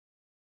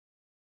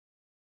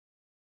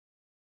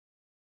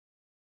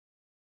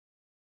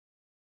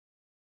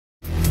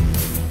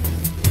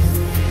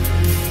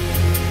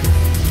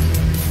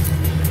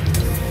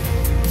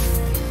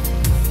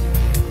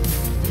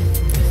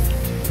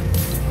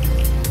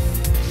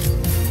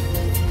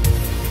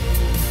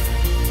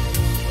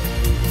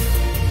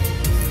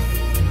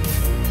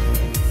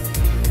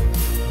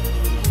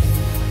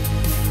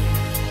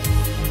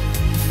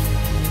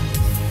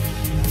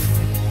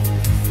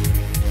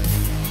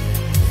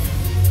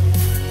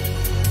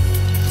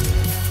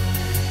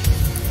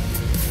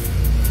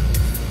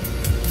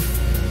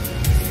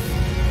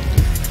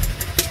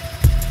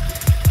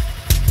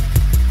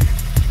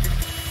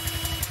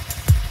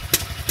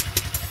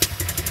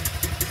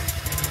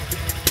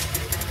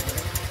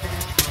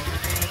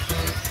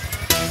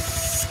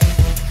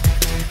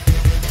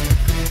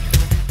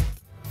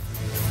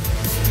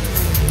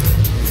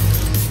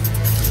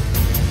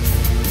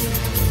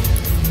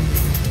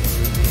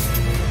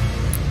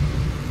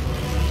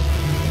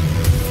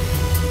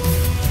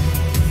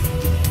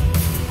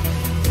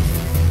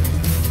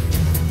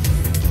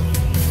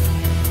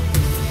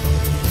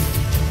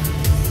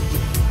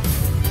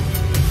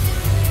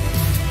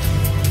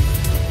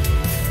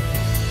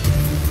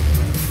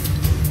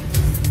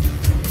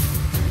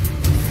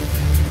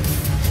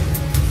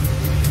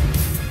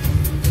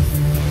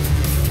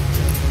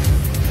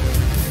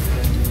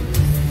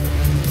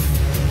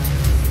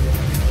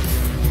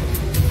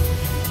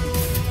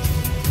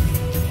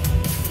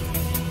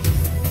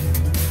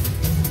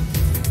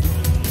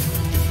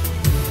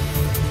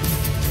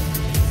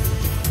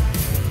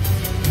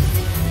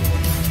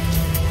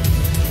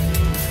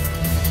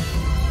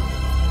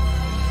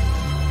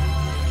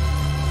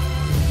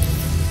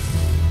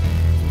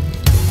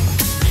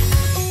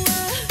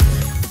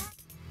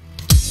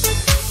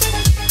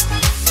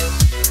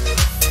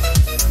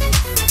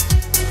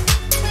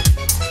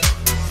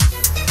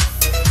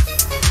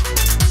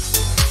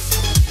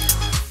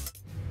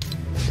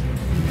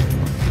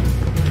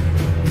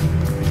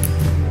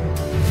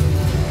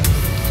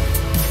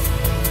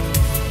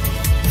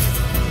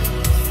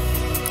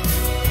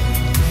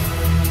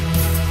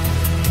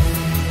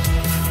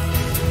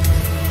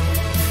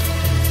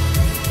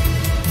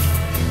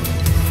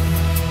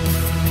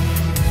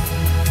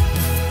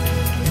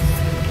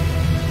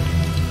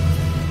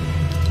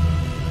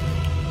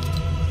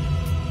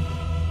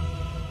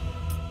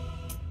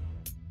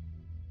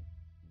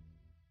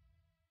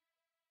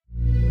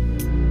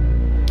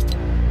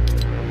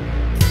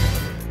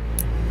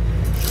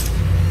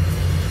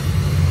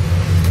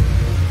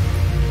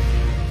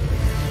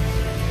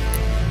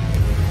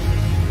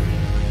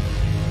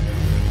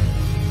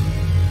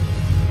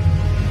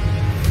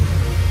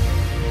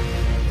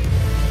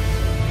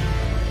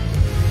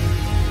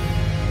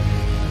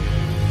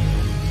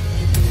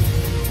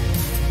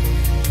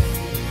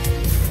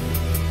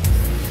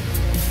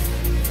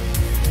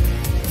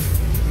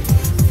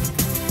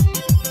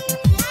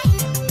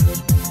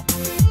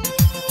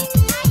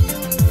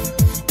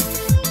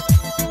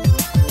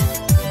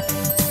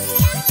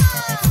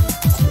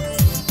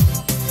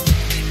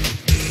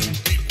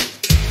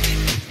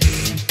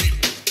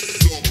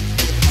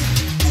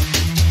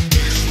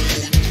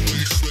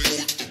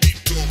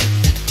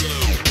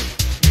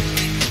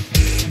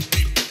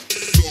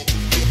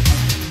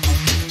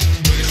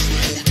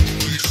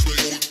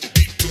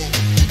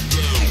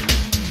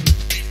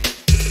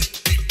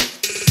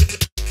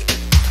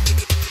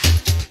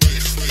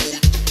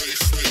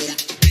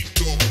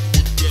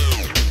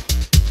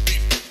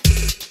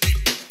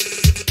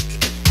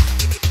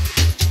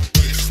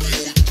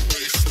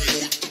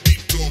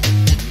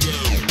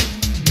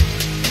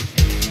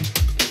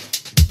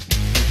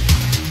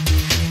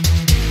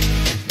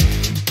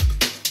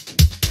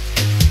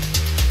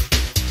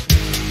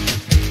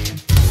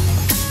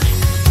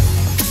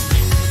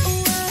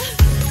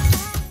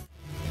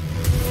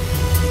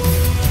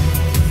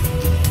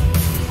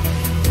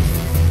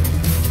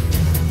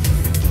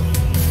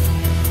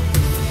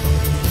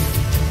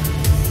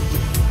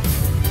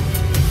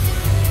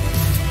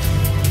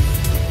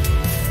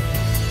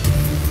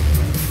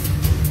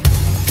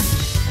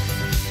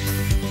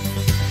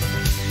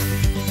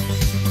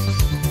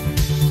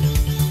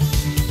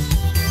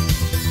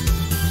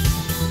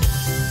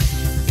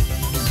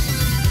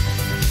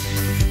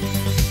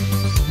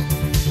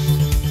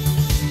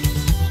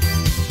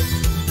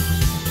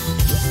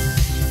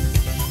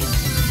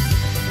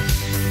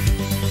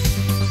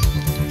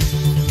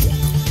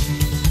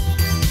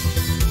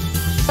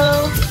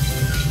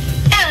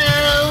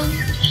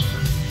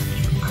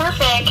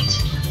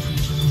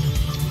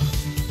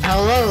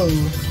Hello.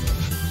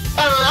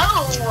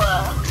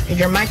 Hello.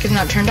 Your mic is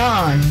not turned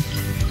on.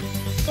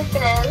 Yes,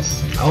 it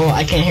is. Oh,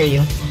 I can't hear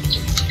you.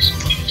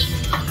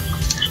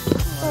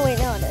 Oh wait,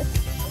 now it is.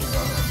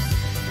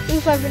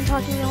 Oof, I've been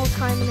talking the whole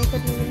time and they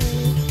couldn't even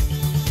hear me.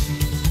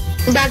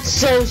 That's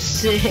so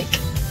sick.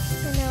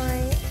 I know,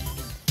 right?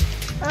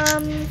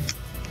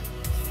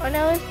 I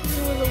know this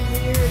was a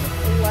weird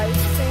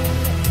life thing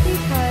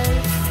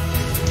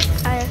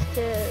because I have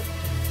to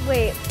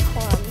wait.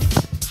 Hold on.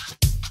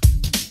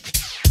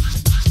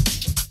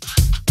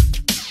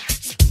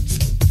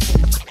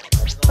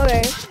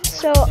 Okay,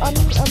 so I'm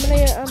gonna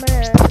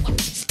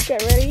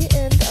get ready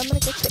and I'm gonna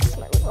go fix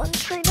my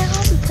lunch right now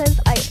because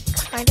I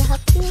kinda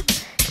have to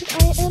because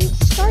I am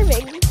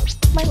starving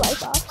my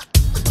life off.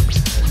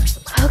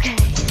 Okay.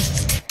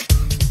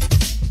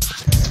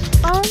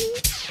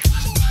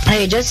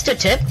 Hey, just a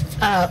tip.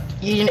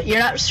 You're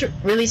not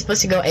really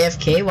supposed to go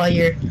AFK while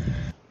you're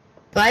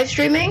live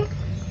streaming.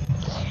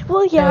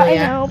 Well, yeah, Oh,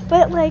 yeah. I know,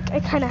 but like I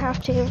kinda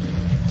have to.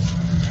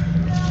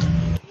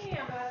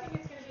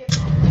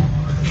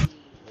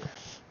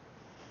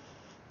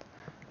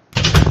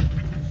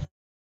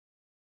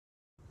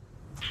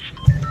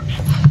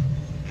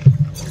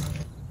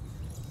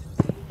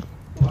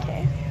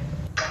 Okay.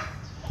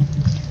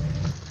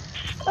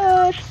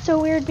 Oh, it's so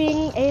weird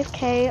being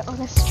AFK on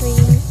a stream.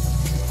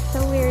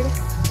 So weird.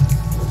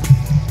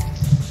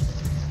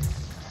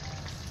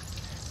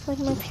 Like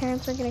my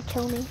parents are gonna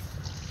kill me.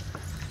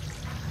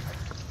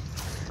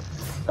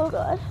 Oh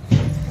god.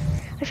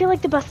 I feel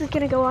like the bus is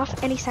gonna go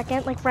off any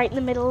second, like right in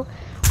the middle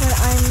when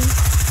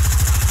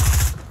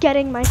I'm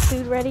getting my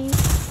food ready.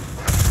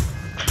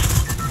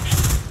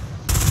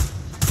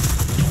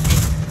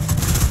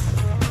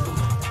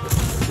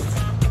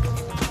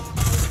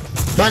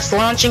 Bus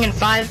launching in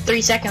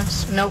 3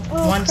 seconds. Nope,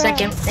 Oh, 1 crap.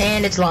 second,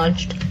 and it's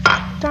launched.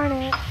 Darn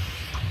it.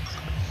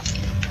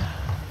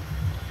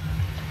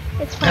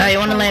 It's fine. You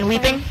want to land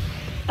weeping?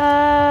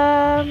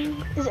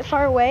 Is it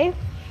far away?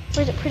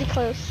 Or is it pretty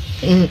close?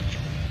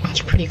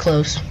 It's pretty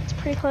close. It's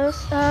pretty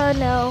close.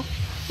 No.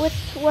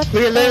 What's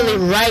We're literally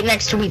right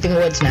next to Weeping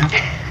Woods now.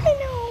 I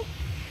know.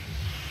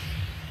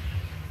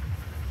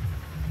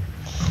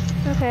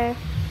 Okay.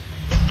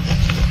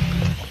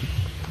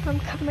 I'm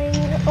coming.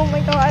 Oh my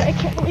god, I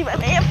can't believe I'm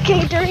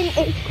AFK during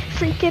a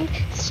freaking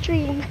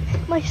stream.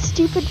 My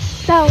stupid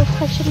self.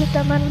 I shouldn't have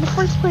done that in the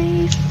first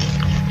place.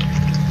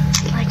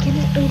 Like an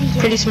idiot.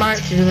 Pretty smart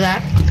to do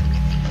that.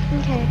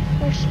 Okay,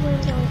 where are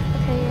we going?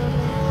 Okay, you're over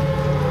there.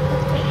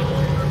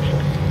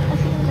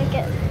 That's gonna make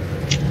it.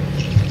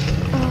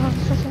 Oh, I'm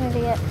such an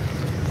idiot.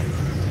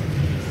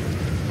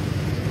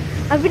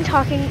 I've been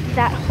talking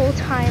that whole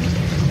time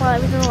while I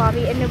was in the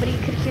lobby and nobody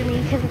could hear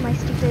me because of my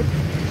stupid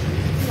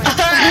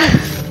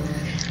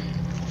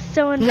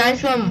so annoying.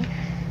 Nice one.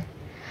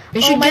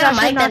 You should get a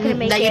mic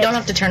that you don't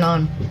have to turn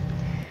on.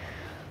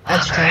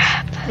 That's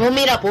tough. We'll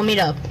meet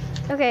up.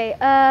 Okay,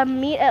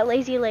 meet at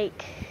Lazy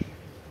Lake.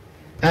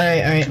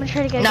 Alright. I'm gonna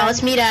try to get Now back.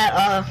 let's meet at,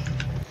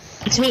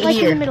 let's meet Like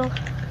here. in the middle.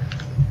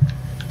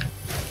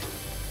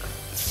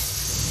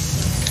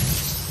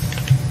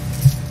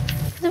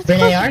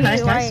 Green AR,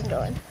 nice. I ain't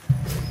going.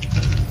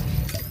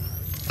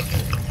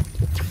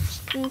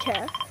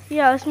 Okay.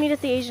 Yeah, let's meet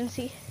at the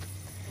agency.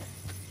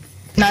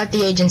 Not at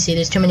the agency,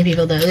 there's too many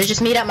people there. Let's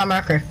just meet at my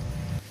marker.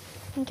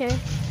 Okay.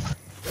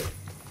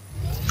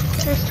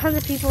 There's tons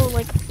of people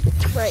like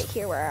right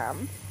here where I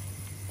am.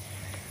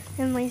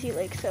 In Lazy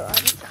Lake, so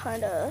I'm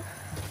kinda...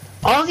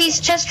 All these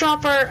chest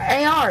dropper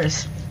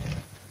ARs.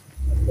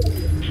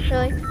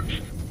 Really?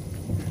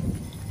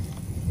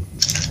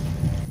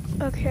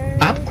 Okay.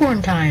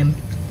 Popcorn time.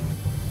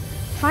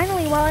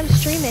 Finally, while I'm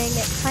streaming,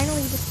 it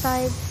finally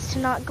decides to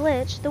not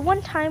glitch. The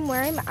one time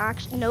where I'm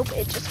actually... Nope,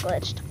 it just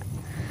glitched.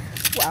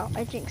 Wow,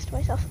 I jinxed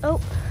myself. Oh.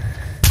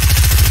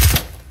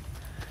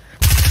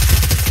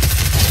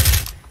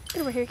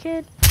 Get over here,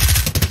 kid.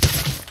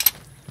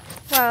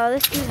 Wow,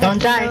 this dude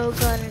Don't has die. no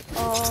gun at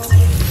all.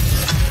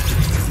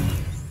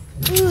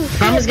 Ooh,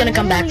 Mom is gonna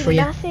come back for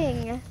you.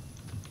 Nothing.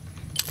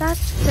 That's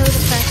so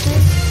depressing.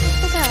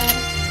 That's so bad.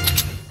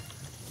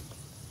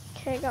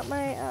 Okay, got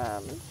my,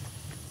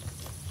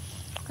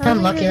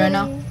 I'm lucky right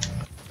now.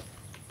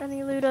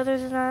 Any loot other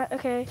than that?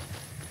 Okay.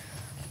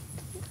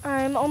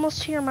 I'm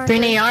almost to your marker.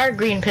 Green AR,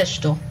 green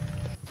pistol.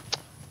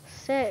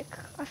 Sick.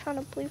 I found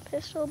a blue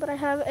pistol, but I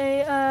have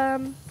a,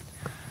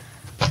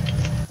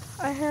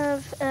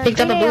 Picked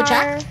up a blue AR,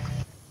 tack?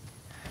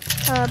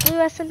 a blue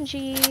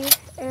SMG,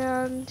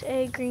 and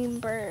a green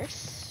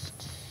burst.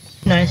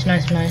 Nice. I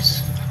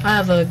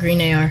have a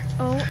green AR.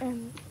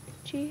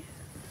 OMG.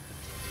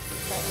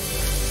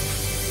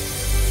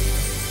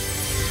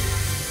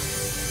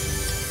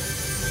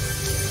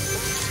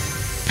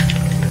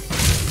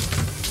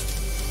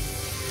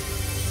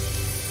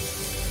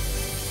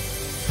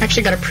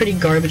 Actually got a pretty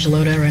garbage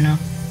loadout right now.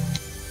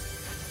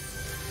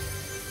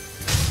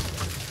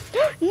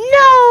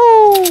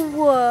 No!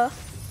 What?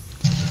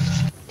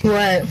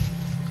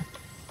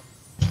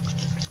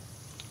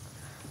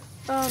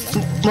 Oh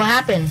no. What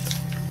happened?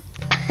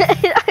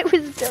 I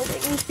was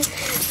building to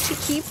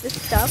keep the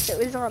stuff that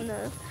was on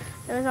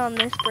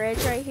this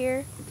bridge right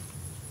here.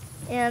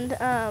 And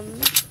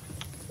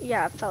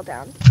yeah, it fell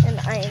down, and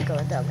I ain't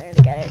going down there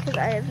to get it because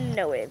I have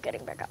no way of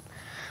getting back up.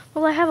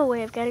 Well, I have a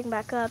way of getting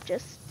back up,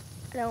 just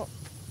I don't.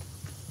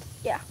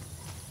 Yeah.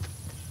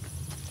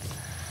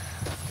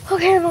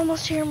 Okay, I'm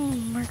almost here,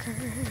 marker.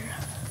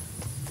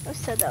 I've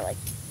said that like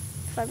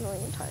 5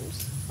 million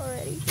times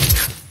already.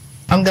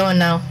 I'm going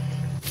now.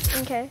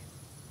 Okay.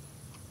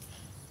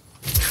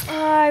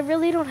 I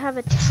really don't have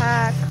a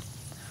tack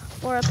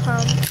or a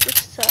pump, which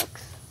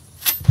sucks.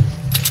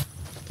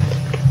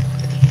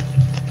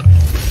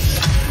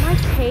 My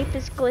tape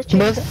is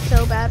glitching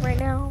so bad right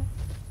now.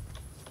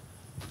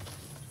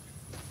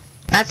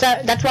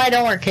 That's why I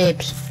don't wear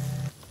capes.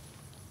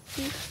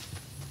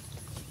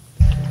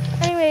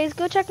 Anyways,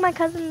 go check my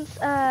cousin's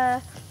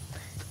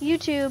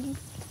YouTube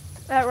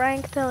at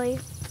Ryan Capelli.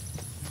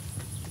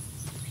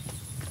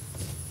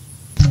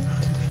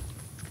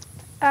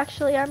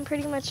 Actually, I'm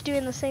pretty much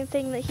doing the same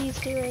thing that he's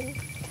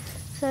doing.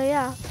 So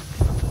yeah,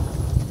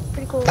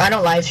 pretty cool. I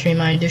don't live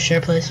stream. I do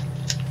share plays.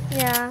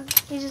 Yeah,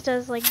 he just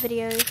does like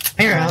videos.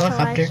 Here, I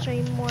helicopter. live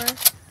stream more.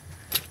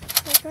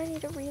 Wait, do I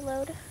need to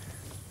reload?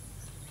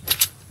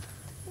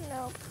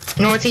 No.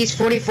 Northeast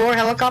 44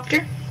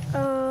 helicopter.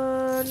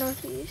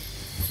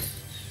 Northeast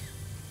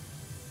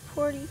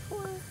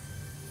 44.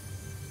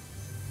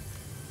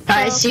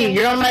 I see you. Okay.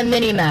 You're on my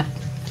mini map.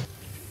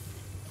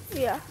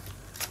 Yeah.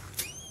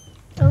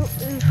 Oh,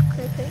 oof,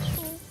 great face.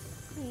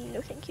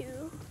 No, thank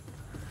you.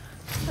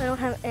 I don't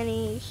have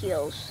any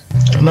heals.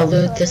 I'm gonna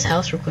loot this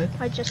house real quick.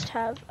 I just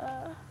have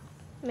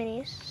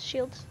minis,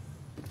 shields.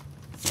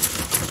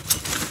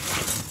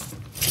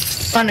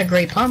 Found a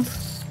great pump.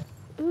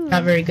 Ooh.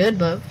 Not very good,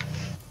 but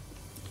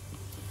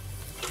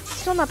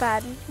Still not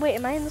bad. Wait,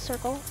 am I in the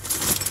circle?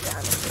 Yeah, I'm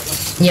in the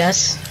circle.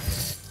 yes.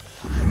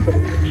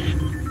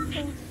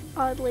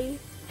 Oddly.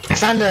 I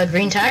found a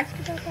green tag.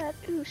 About that.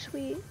 Ooh,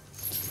 sweet.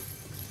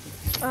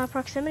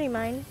 Proximity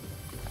mine.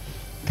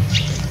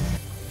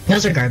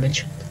 Those are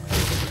garbage.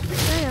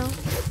 I know.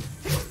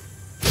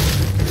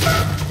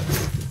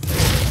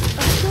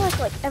 I feel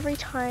like every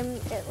time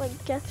it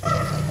like gets me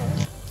or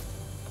something.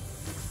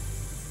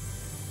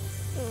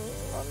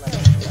 I'm gonna die.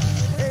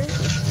 Where is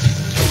this?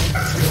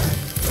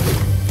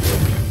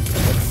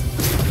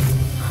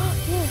 Oh,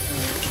 yes.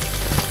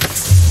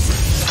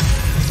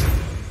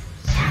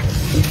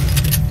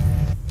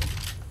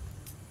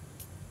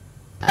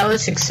 I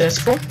was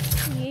successful.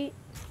 Yeet.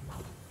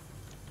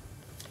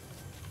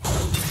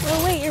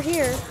 Oh wait, you're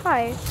here.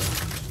 Hi.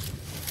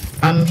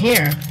 I'm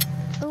here.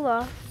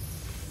 Hola.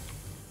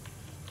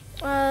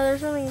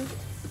 There's only...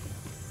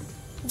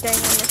 Dang, I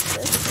missed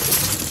this.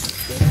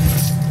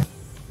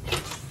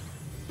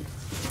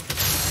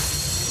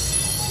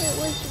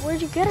 Wait,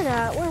 where'd you get it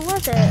at? Where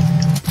was it?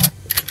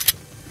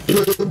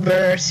 Blue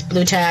burst,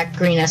 blue tack,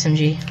 green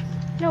SMG.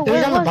 No, It where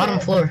was on the bottom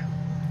it? floor.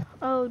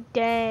 Oh,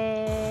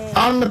 dang.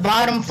 On the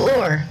bottom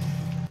floor.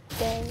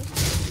 Dang.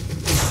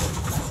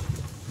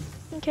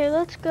 Okay,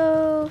 let's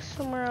go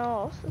somewhere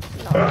else.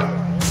 It's not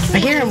boring.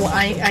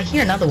 I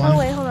hear another one. Oh,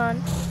 wait, hold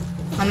on.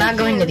 I'm not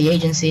going to the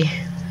agency.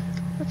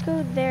 Let's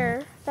go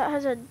there. That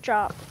has a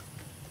drop.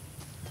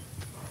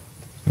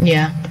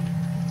 Yeah.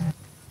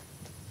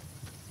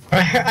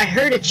 I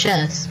heard a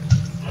chest.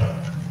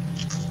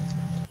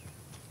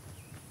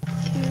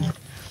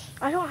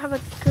 I don't have a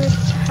good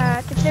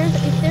tack. If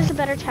there's a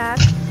better tack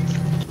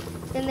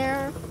in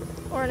there,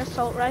 or an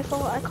assault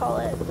rifle, I call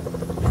it.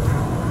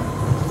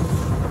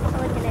 Or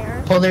like an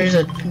air. Well, there's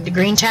the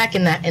green tack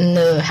in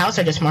the house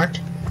I just marked.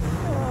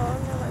 Oh,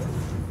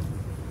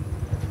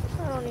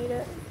 no. I don't need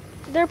it.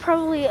 They're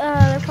probably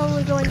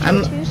going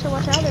to too, so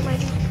watch out. There might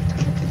be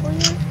tons of people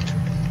here.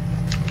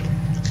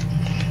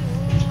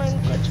 I'm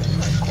glitching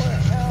hardcore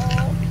right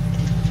now.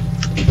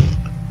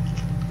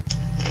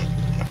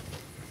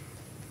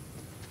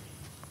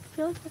 I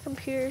feel like my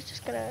computer is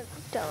just gonna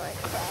die and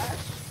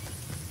crash.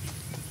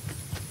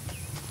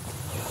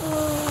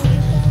 Oh.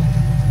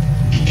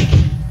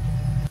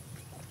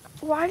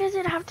 Why does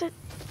it have to?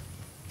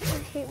 I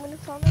hate when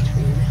it's on the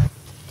tree.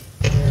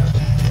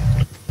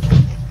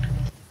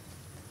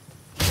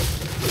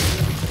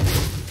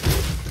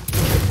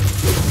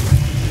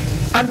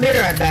 I'll be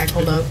right back.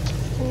 Hold up.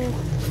 Okay.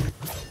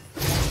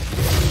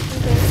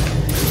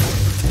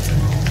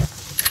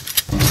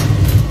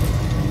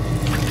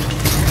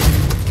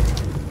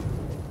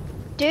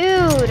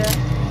 Dude.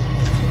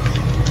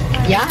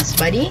 Yes,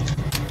 buddy.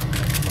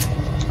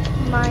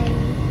 Mine.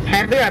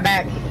 I'll be right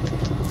back.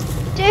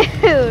 Dude.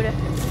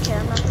 Okay,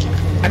 I'm not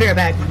gonna. I'll be right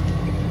back.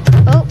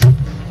 Oh.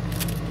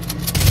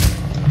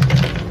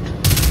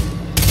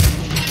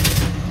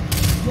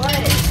 What?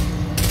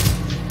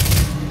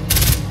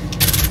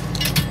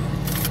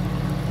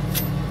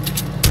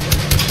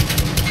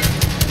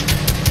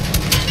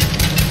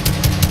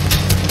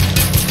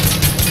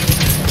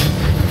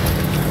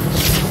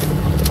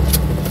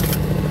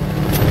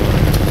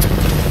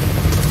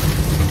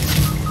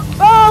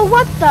 Oh,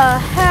 what the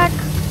heck?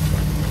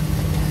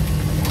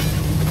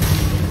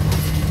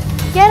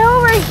 Get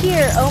over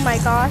here. Oh my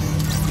gosh.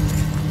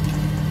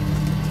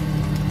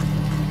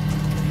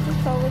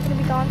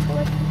 gonna be gone for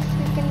like a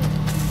freaking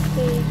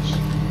age.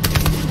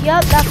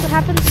 Yup, that's what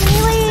happens when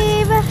you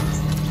leave.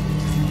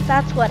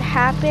 That's what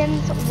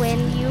happens when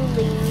you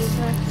leave.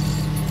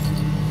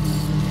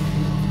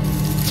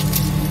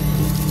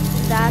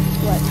 That's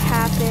what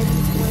happens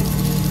when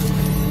you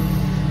leave.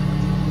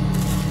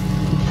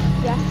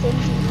 Yes,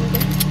 indeed.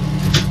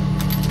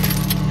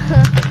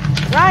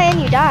 Ryan,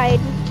 you died.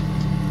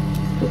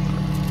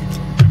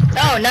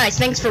 Oh, nice.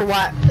 Thanks for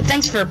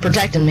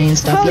protecting me and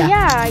stuff. Oh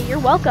yeah, you're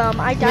welcome.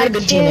 I died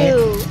good too.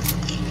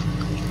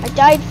 teammate. I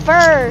died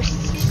first.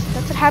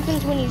 That's what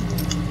happens when you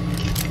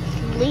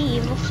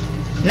leave.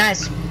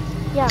 Nice.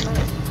 Yeah,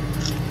 nice.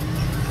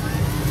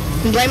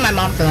 Blame my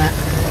mom for that.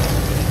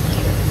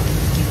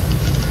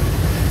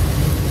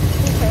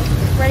 Okay,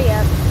 ready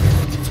up.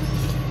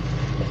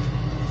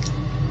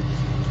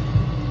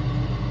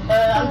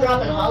 I'm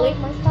dropping Holly.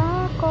 My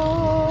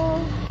taco.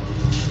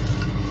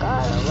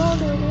 Gotta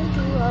roll it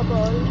into a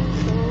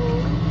burrito.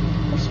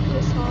 This should be a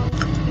song.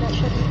 That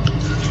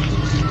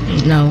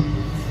shouldn't. No.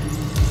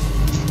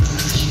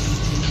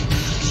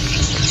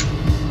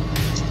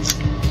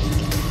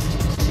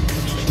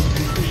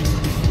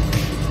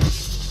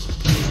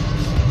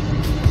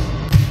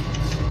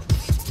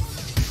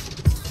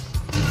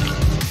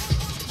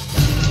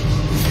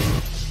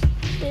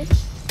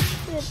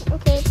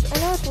 Okay, I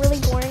know it's really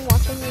boring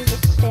watching me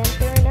just stand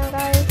here right now,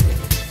 guys.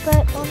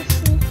 But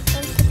honestly, I'm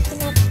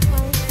fixing up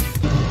my.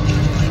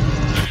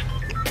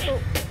 Oh,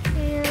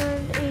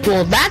 and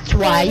Well, that's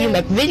why you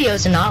make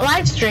videos and not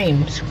live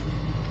streams.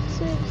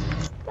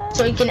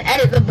 So you can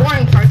edit the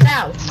boring parts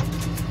out.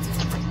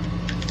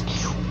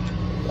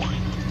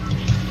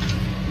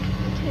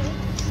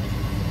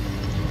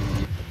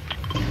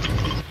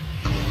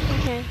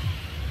 Okay.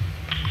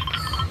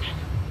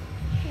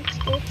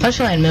 Let's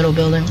try in middle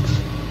building.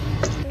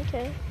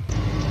 Okay.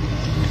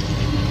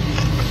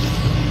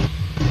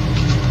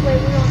 Wait,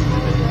 we're on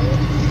Holly, right?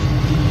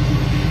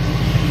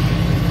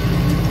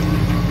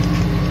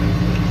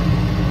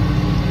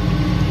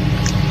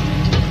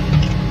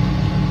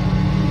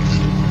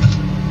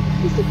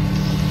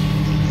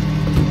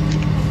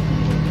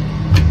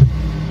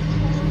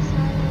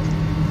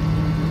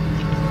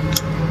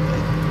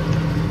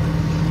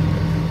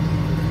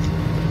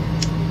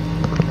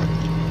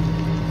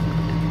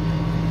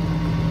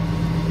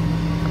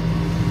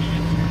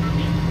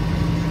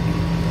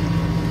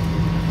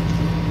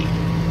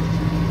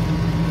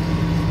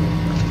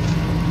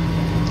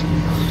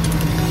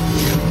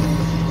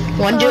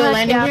 One duo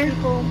landing here?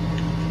 People.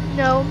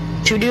 No.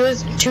 Two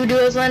duos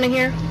landing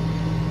here?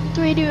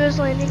 3 duos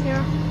landing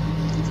here.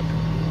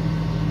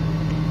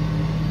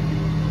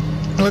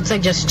 It looks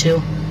like just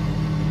 2.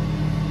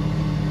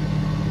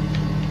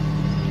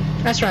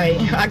 That's right,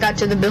 I got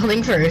to the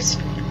building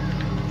first.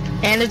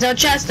 And there's no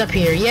chest up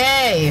here,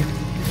 yay!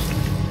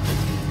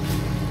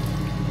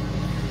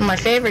 My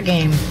favorite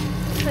game.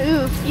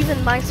 Ooh,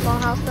 even my small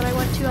house that I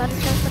went to had a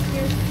chest up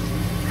here.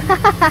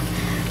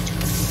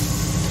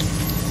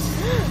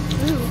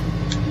 Ooh,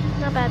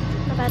 not bad,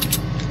 not bad.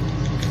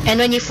 And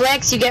when you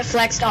flex, you get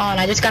flexed on.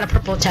 I just got a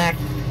purple attack.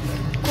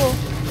 Cool.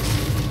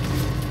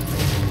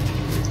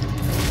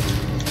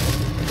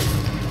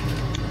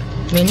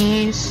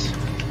 Minis.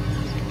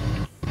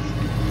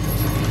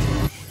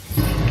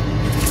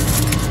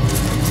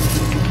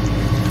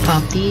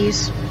 Pop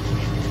these.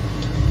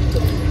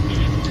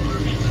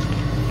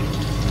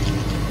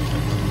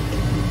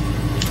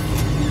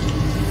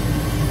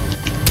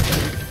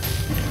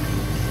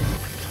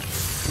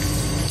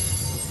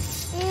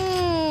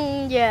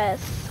 Yes.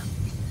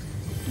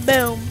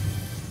 Boom.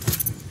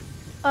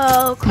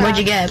 Oh crap. What'd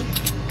you get?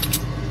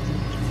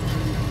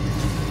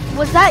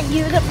 Was that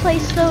you that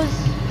placed those?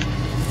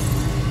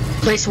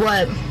 Place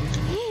what?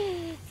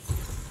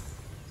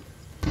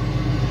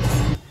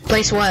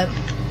 Place what?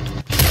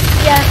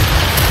 Yes.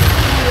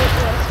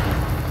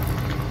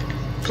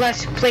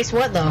 Place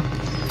what though?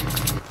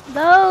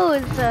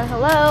 Those.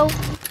 Hello.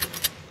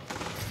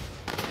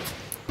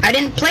 I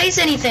didn't place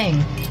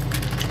anything.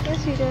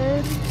 Yes, you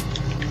did.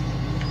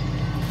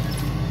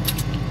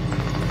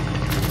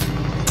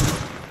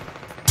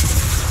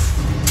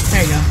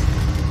 There you go.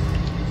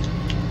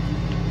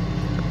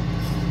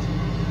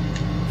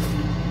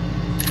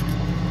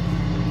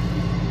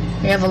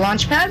 We have a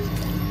launch pad.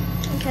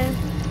 Okay.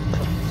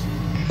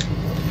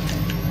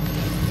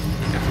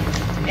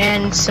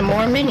 And some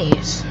more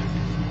minis.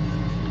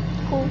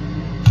 Cool.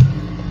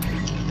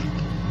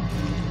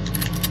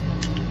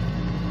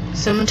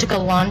 Someone took a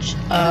launch,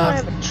 I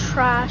have a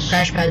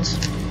trash pads.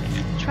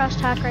 trash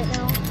tack right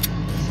now.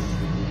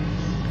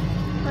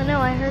 I know,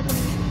 I heard them.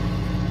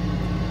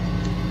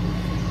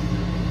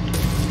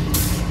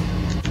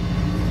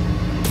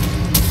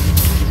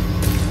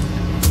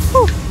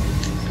 Whew.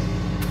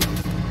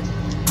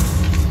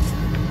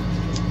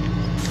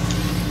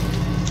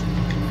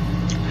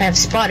 I have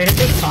spotted a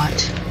big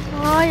pot.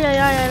 Oh,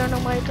 yeah, I don't know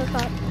why I took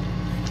that.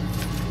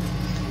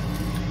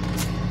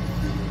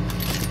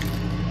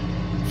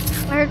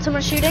 I heard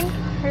someone shooting.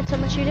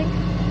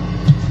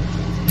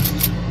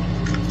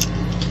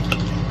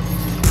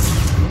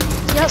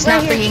 Yep, Nope, it's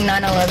right not here. freaking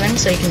 9/11,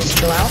 so you can just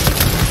chill out.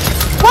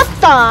 What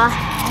the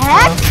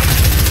heck?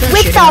 Don't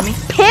With shoot at me.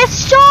 the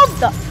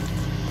pistol?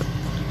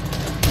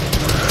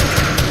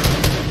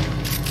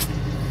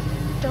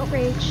 Don't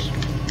rage.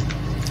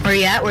 Where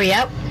you at? Where you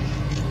at?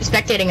 You're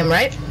spectating him,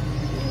 right?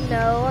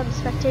 No, I'm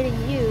spectating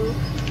you.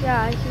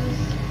 Yeah, he was...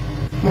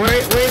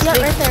 Where's Yeah,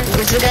 the, right there.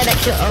 where's the guy that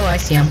killed? Oh, I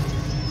see him.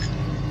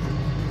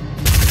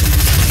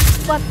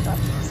 What the...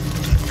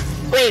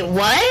 Wait,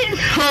 what?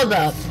 Hold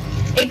up.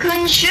 It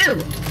couldn't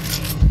shoot.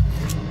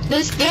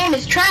 This game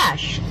is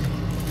trash.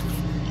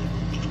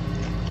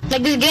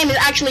 Like, this game is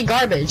actually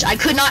garbage. I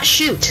could not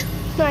shoot.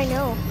 I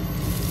know.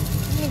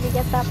 You need to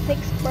get that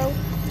fixed, bro.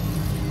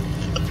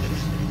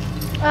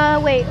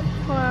 Wait,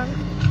 hold on.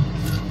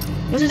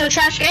 This is a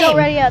trash game. Don't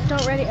ready up,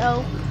 don't ready.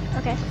 Oh,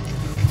 okay.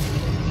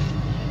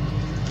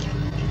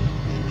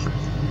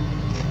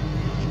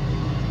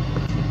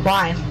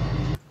 Why?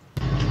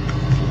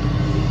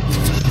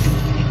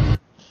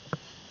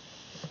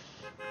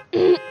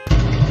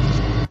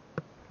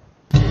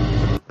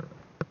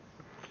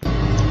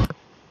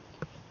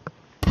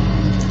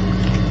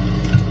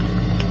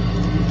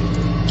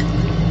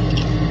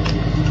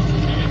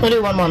 We'll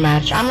do one more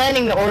match. I'm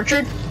landing the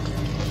orchard.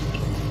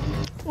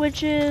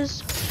 Which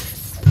is...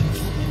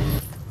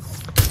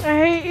 I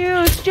hate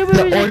you, stupid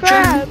The piece of orchard?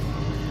 crap.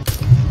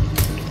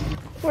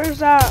 Where's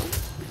that?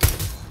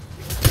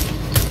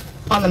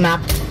 On the map.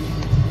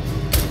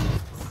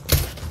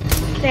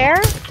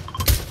 There?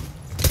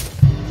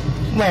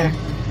 Where?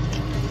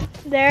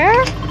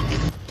 There?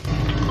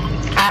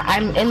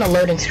 I'm in the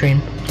loading screen.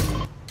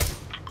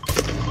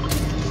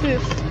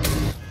 Oof.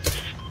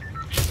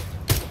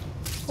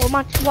 Well,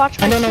 watch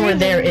my I don't know where stream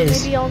there and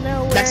is. Maybe I'll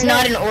know where That's it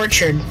not is. an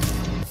orchard.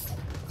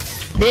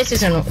 This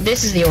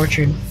is the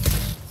orchard.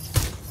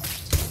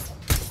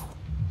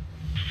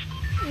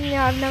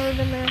 Yeah, I've never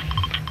been there.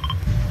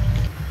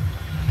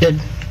 Good.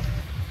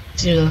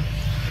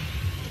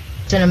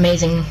 It's an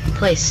amazing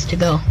place to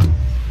go.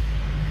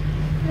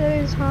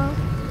 It is, huh?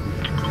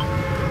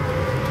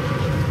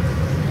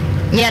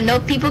 Yeah, no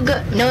people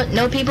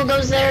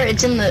goes there.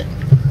 It's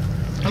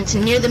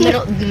near the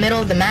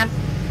middle of the map.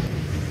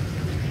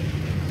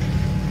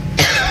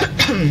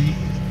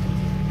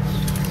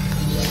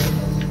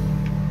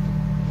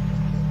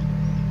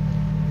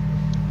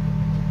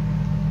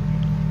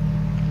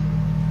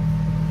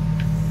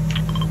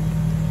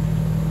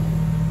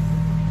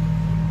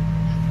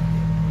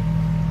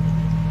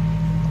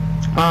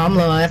 Oh, I'm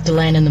low. I have to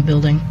land in the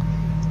building.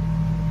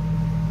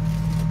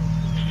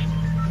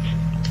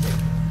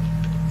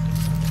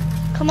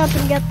 Come up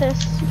and get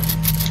this.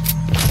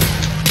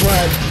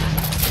 What?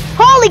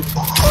 Holy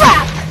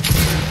crap!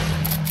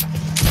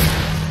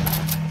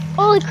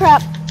 Holy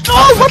crap!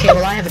 Oh, what Okay, the?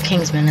 well I have a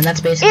Kingsman, and that's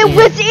basically It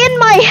was in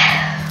my.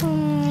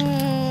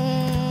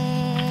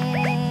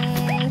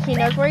 He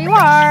knows where you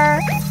are.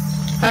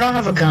 I don't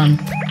have a gun.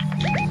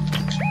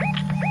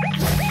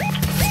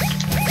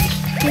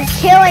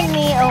 He's killing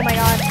me. Oh my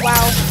god!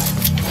 Wow.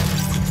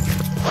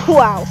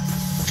 Wow.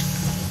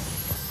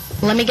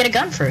 Let me get a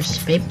gun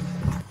first, babe.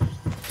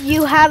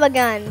 You have a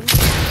gun.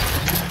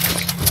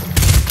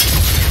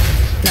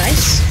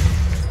 Nice.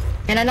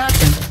 And I knocked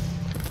him.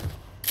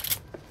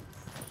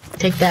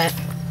 Take that.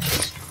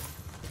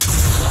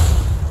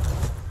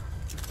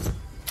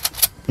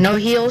 No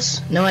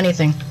heals, no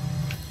anything.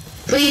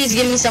 Please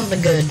give me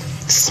something good.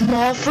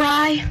 Small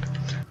fry?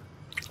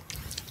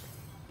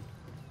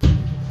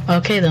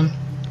 Okay then.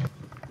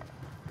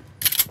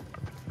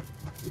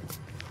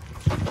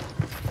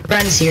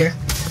 Friends here.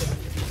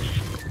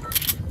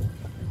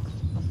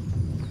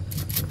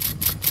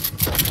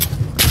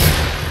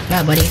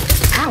 Nah, buddy.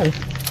 Ow.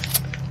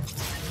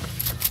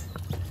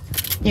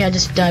 Yeah,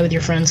 just die with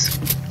your friends.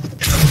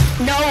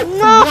 No,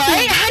 what?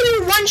 How do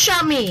you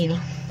one-shot me?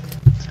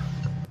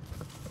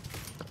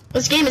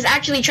 This game is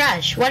actually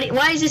trash.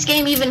 Why is this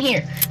game even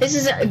here? This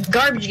is a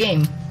garbage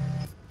game.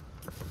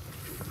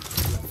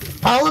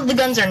 All of the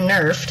guns are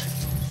nerfed.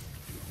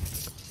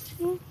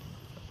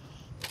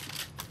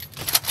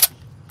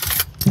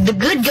 The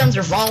good guns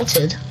are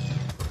vaulted.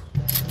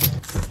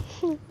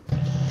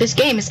 This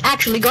game is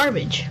actually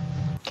garbage.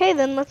 Okay,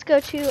 then let's go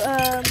to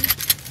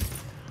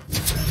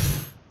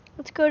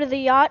the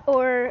yacht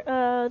or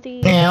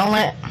the. Yeah, I'll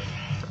let.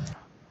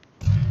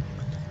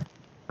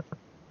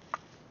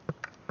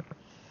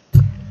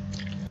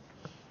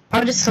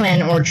 I'll just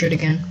land Orchard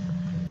again.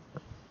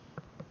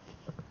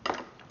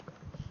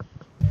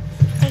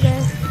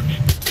 Okay.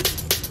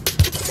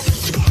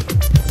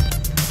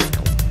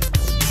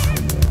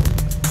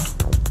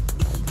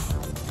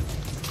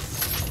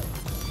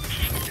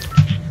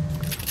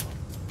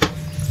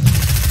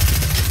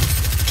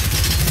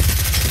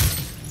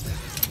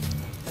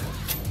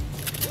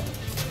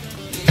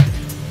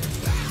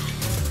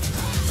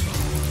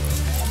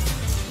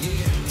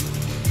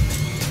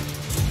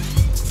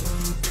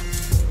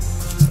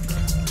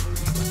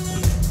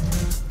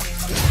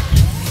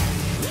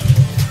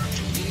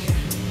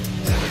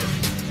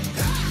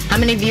 How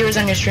many viewers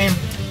on your stream?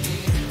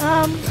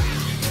 I'm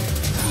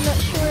not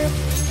sure.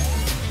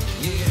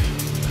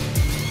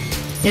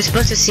 You're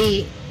supposed to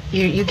see.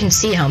 You can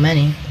see how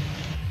many.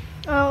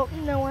 Oh,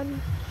 no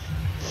one.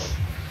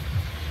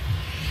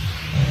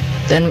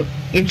 Then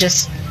you're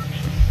just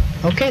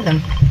okay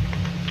then.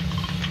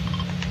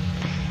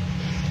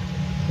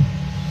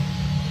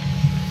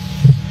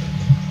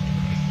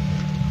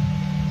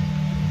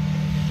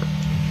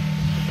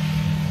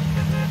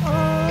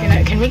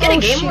 Can we get a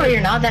game where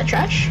you're not that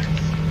trash?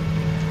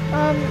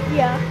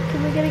 Yeah.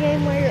 Can we get a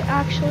game where you're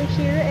actually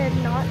here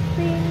and not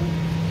being?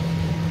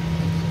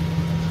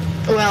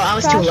 Well, I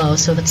was trash? too low,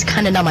 so that's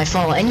kind of not my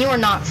fault. And you were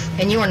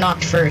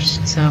knocked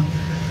first, so.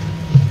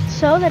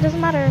 So that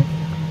doesn't matter.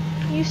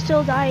 You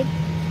still died.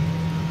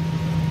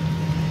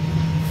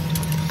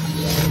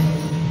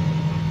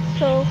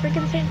 So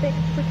freaking same thing.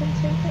 Freaking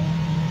same thing.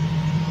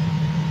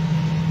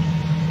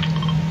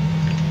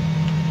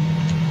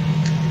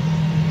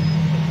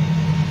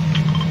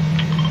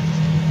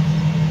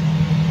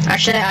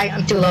 Actually,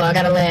 I'm too low. I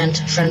gotta land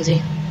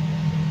frenzy.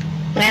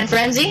 Land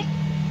frenzy?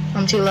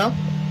 I'm too low.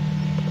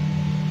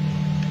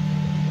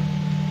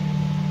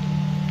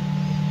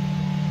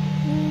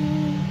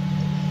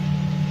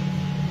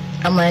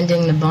 I'm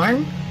landing the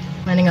barn.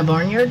 Landing a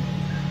barnyard.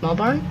 Small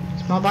barn.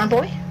 Small barn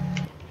boy.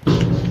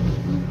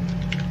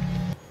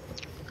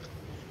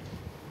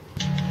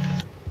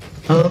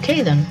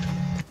 Okay then.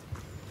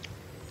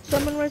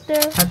 Someone right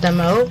there. Got them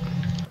out.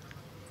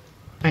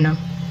 I know.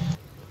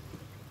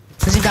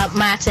 Doesn't got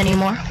mats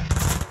anymore.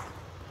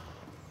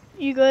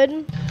 You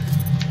good?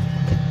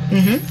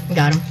 Mm-hmm.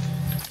 Got him.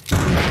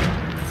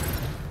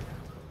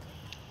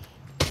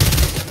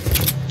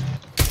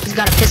 He's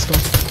got a pistol.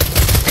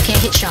 I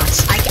can't hit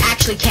shots. I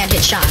actually can't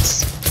hit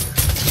shots.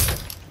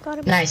 Got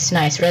him. Nice,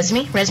 nice. Res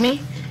me, res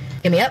me.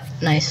 Get me up.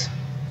 Nice.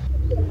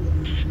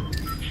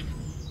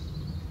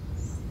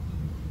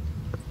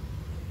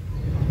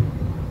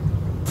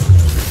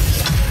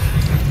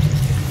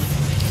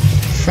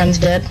 Friend's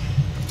dead.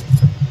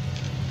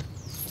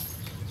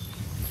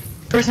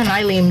 Person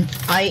I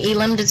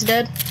elimed is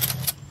dead.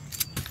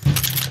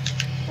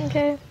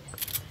 Okay.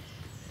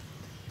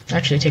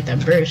 Actually, take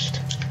that burst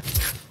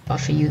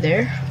off of you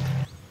there.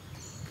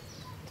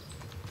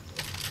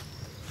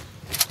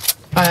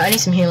 I need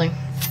some healing.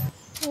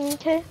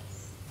 Okay.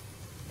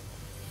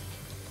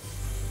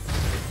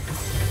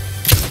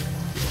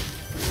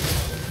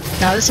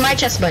 Now this is my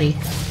chest, buddy.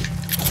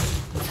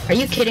 Are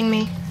you kidding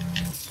me?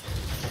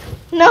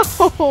 No.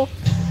 Oh,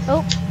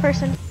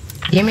 person.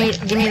 Give me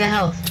the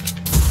health.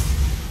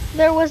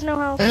 There was no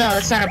health. No,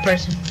 that's not a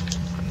person.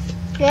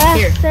 Yes,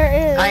 Here. there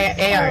is.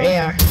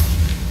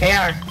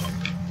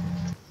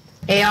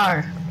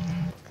 AR.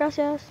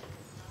 Gracias.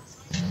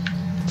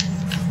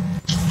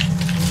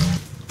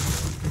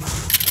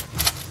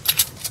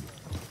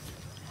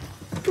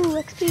 Ooh,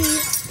 XP.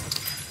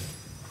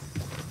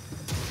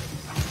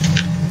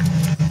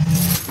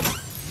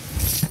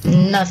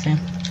 Nothing.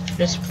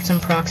 Just some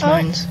prox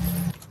mines.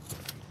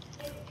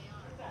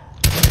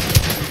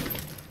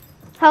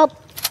 Help.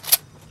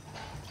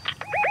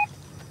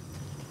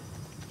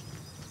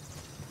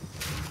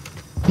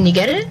 Can you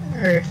get it?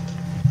 Or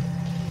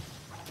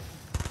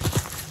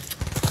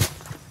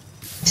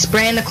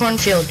spray in the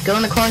cornfield. Go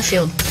in the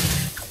cornfield.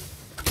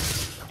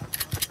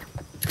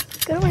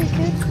 Good one,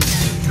 dude.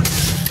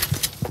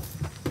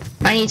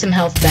 I need some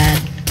health bad.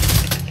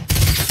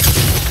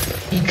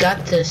 You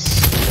got this.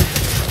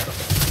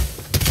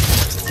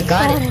 You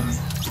got it.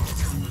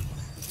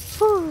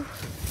 Whew.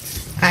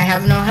 I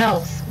have no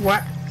health.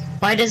 What?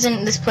 Why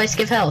doesn't this place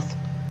give health?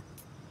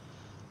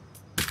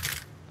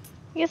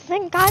 You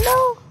think I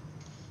know?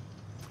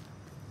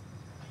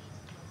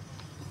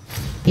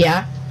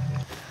 Yeah.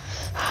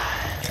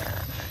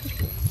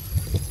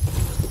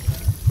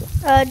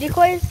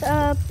 Decoys,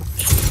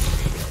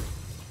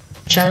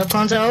 Shadow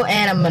clones. Oh,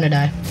 and I'm gonna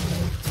die.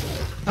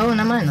 Oh,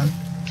 not mine then.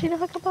 see the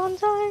hook up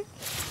bonsai?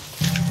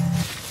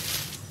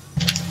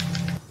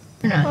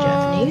 You're not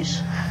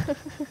Japanese.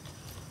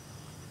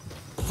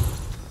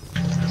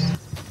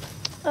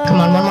 Come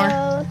on, one more.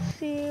 Let's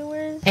see,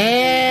 where's...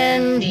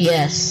 And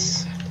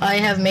yes, I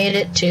have made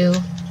it to.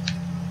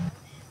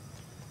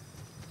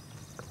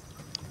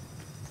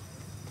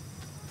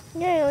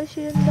 Yeah, at least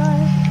you didn't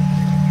die.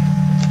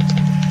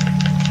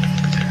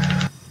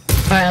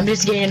 Alright, I'm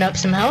just getting up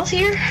some health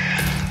here.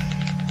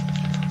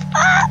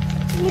 Ah!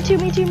 Me too,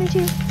 me too, me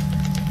too.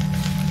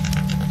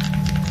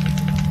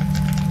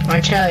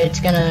 Watch out, it's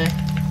gonna...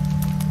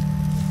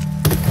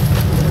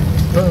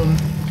 Boom.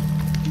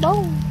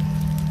 Boom.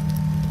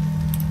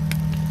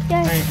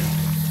 Yay. Right.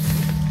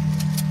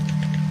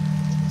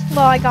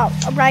 Well, I got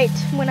right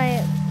when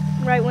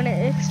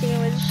it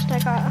extinguished. I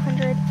got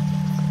 100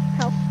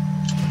 health.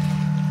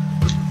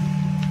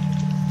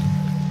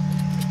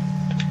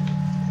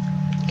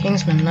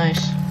 Kingsman,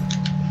 nice.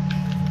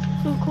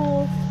 Ooh,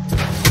 cool.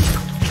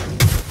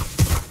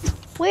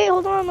 Wait,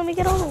 hold on. Let me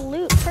get all the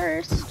loot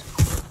first.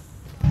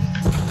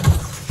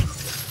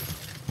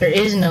 There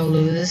is no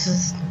loot, this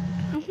is...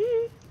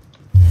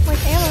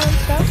 Like ammo and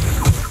stuff.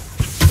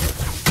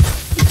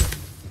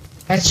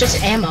 That's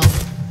just ammo.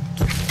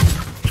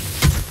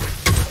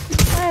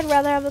 I'd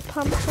rather have a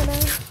pump than a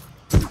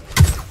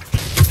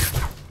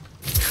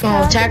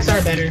Well, attacks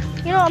are better.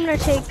 You know, I'm gonna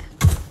take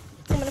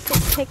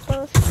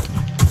both.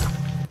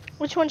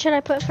 Which one should I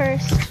put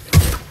first?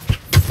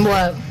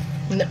 What?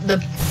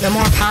 The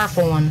more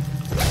powerful one.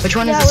 Which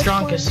one is the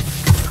strongest?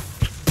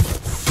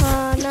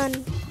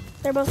 None.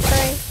 They're both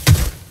gray.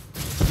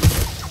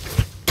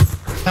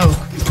 Oh,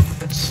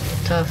 that's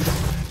tough.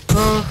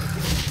 Well,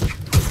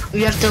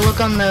 you have to look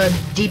on the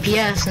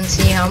DPS and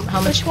see how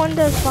much. Which one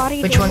does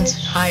body damage? Which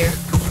one's higher?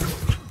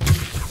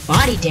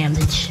 Body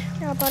damage.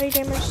 Yeah, body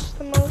damage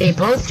the most. They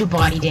both do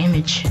body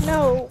damage.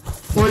 No.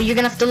 Well, you're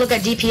gonna have to look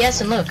at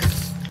DPS and look.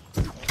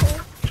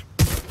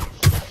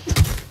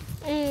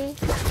 Okay.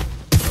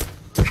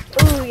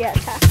 Ooh, yeah,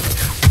 attack.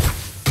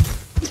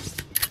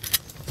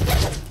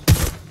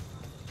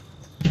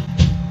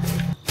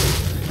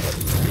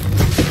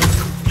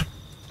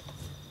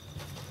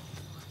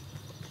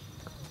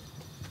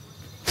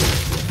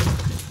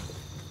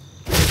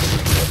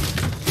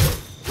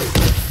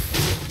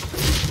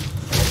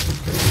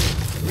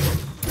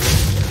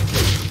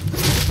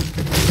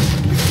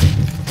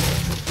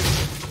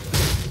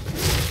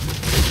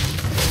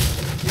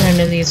 None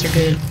of these are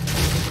good.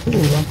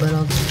 Ooh, but I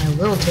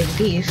will take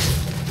these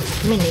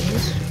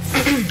minis.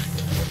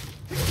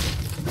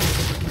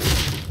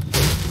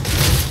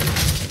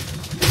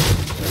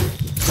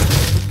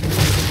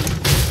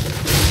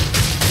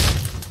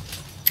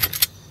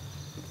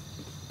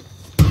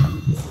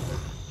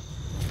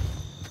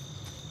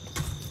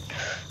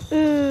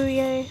 Ooh,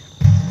 yay.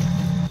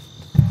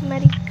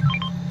 Medi.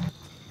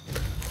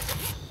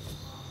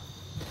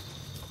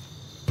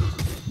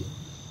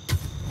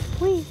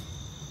 Wee.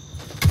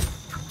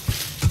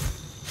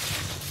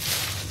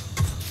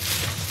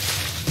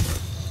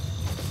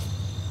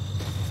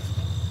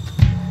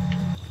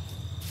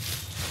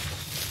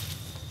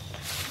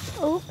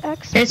 Oh,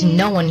 XP. There's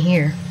no one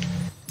here.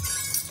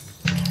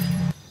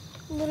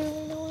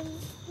 Literally no one.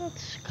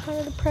 That's kind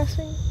of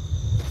depressing.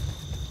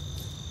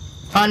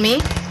 On me?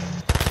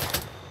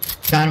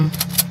 Got him.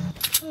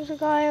 There's a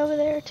guy over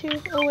there too.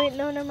 Oh wait,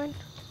 no, never mind.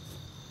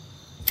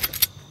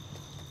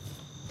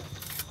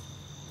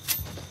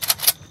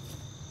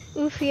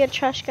 Oof, he had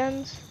trash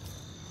guns.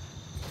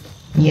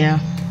 Yeah.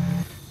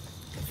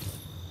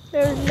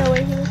 There was no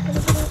way he was gonna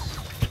get us.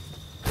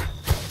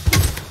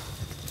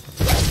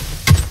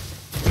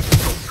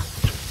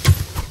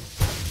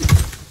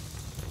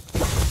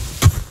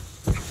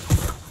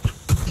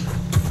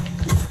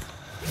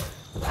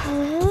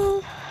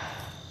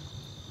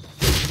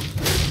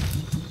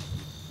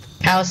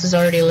 House is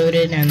already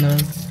looted and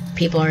the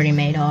people already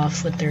made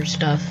off with their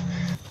stuff.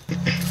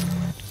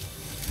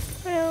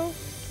 Well,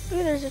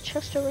 ooh, there's a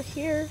chest over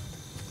here.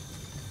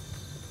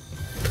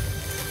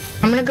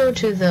 I'm gonna go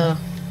to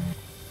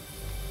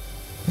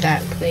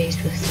that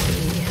place with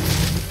the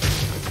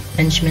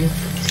henchmen.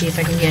 See if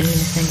I can get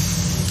anything.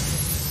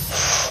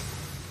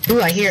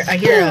 Ooh, I hear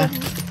a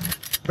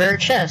rare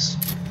chest.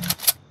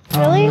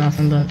 Really? Oh,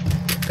 nothing but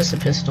just a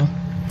pistol.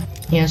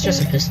 Yeah, it's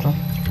just a pistol.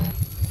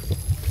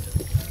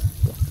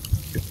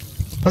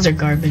 Those are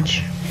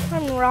garbage.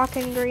 I'm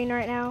rocking green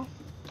right now.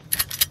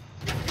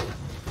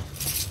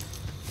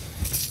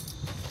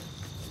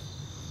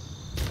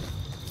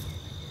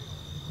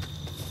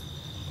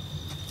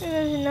 And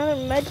there's another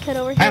med kit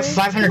over here. I have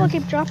 500. People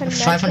keep dropping med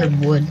 500 kit.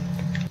 wood.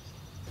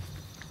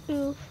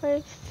 Ooh,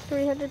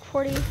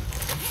 340.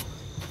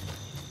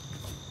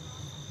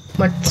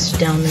 What's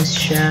down this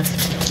shaft?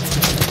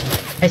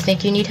 I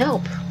think you need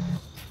help.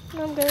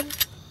 I'm good.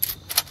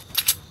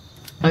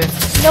 Okay.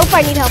 Nope,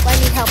 I need help. I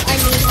need help. I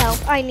need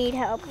help. I need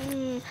help.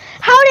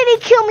 How did he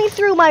kill me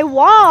through my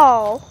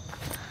wall?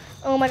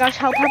 Oh my gosh,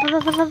 help. Help,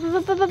 help, help, help,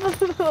 help, help, help,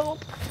 help,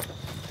 help.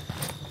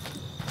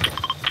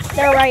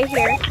 They're right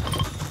here.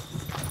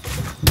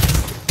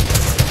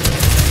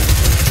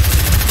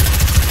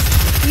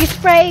 You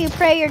spray, you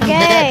pray, you're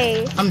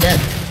gay. I'm dead.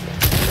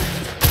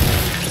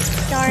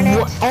 Darn it.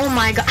 Oh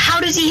my god, how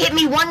does he hit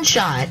me one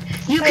shot?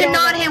 You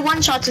cannot hit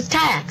one shots with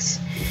tags.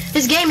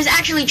 This game is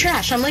actually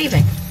trash, I'm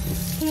leaving.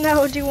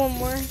 No, do one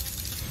more.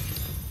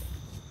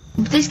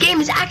 This game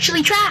is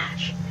actually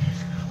trash.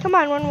 Come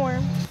on, one more.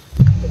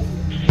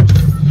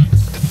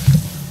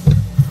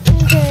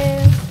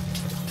 Okay.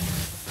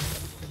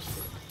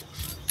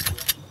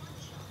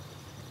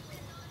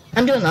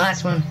 I'm doing the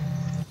last one.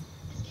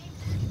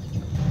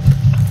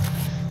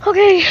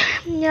 Okay,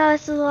 yeah,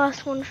 this is the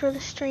last one for the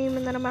stream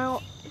and then I'm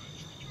out.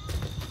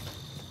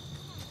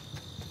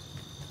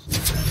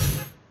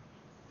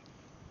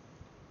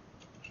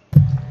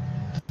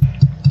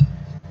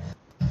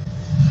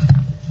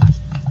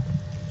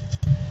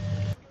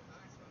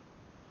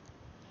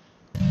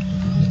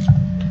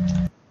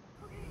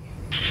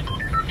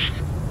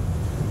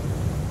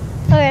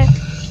 Okay.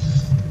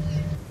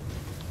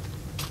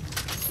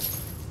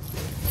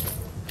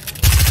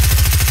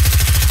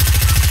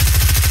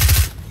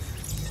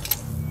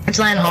 Let's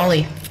land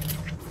Holly.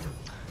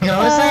 No,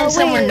 let's land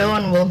somewhere wait. no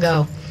one will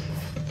go.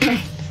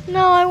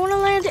 No, I want to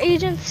land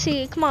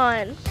agency. Come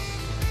on.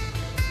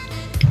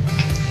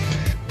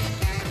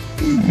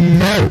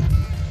 No.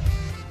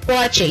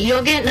 Watch it,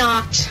 you'll get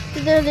knocked.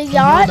 Either the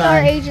yacht Hold on. or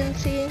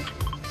agency.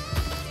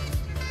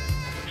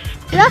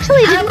 It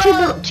actually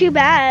didn't too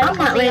bad. I'm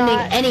not landing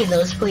any of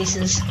those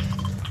places.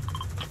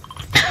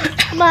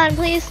 Come on,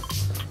 please.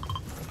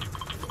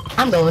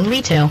 I'm going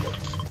retail.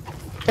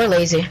 Or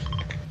lazy.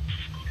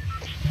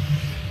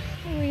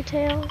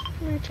 Retail.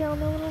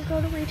 No one will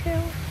go to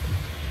retail.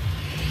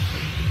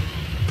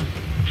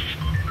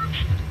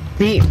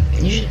 The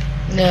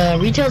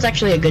retail is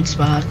actually a good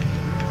spot.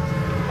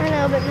 I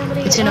know, but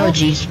nobody. It's an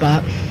OG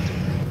spot.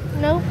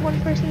 Nope, one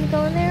person's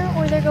going there,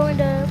 or they're going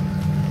to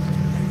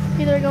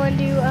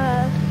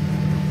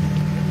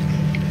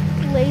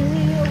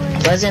lazy or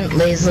Pleasant,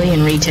 Lazy,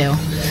 and retail.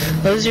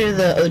 Those are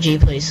the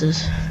OG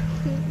places.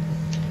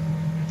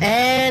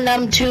 And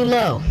I'm too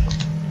low.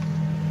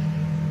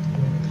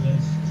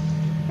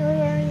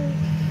 Where are you?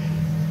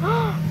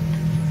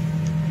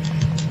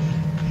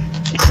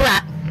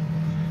 Crap.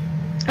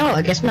 Oh,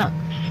 I guess not.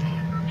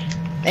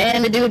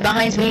 And the dude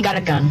behind me got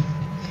a gun.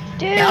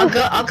 Dude.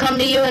 Yeah, I'll come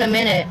to you in a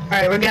minute. All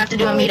right, we're gonna have to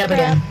do a meetup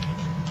again.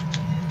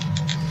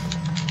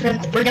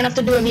 We're gonna have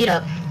to do a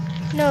meetup.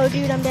 No,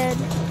 dude, I'm dead.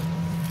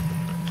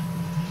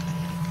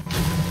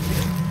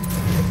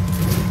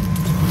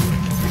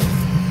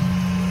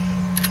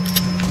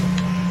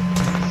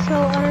 So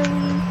are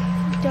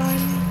we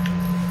done?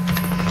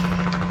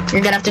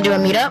 You're gonna have to do a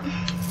meetup.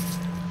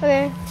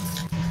 Okay.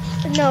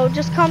 No,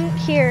 just come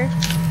here.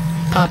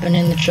 Popping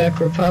in the Czech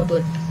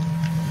Republic.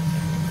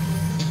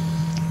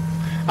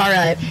 All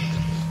right.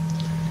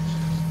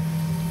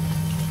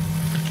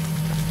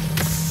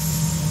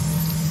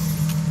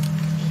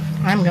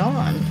 I'm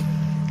gone.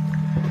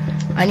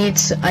 I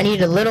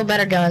need a little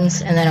better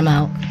guns, and then I'm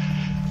out.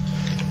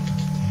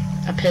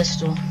 A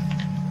pistol.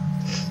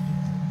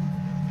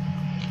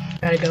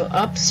 Gotta go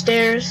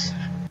upstairs.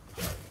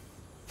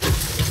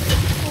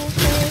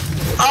 Okay.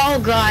 Oh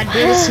god,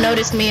 they just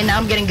noticed me, and now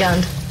I'm getting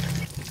gunned.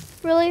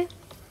 Really?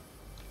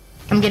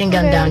 I'm getting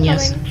gunned down, I'm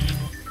yes. coming.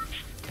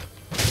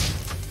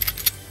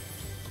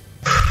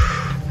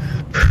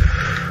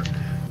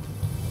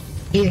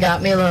 He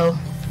got me low.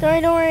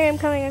 Don't worry, I'm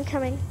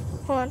coming.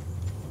 Hold on.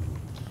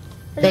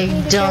 I just They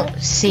need to don't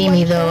get see one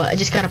me though. shot. I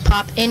just gotta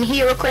pop in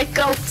here real quick.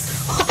 Go.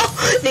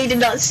 They did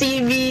not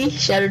see me.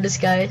 Shadow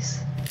disguise.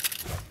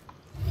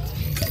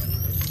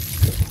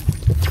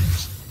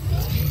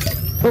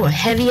 Oh, a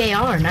heavy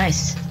AR.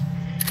 Nice.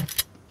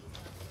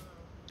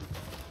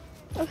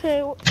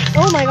 Okay.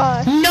 Oh my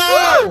god.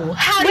 No!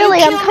 How do Really?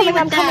 you I'm kill coming. me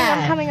with I'm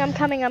that? coming.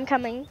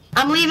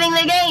 I'm leaving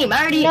the game. I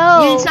already.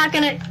 No. It's not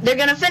gonna. They're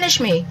gonna finish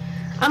me.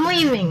 I'm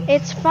leaving.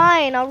 It's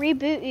fine. I'll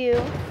reboot you.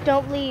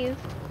 Don't leave.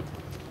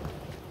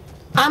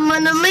 I'm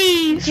gonna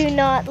leave. Do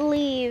not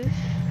leave.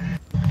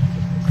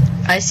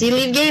 I see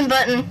leave game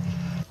button.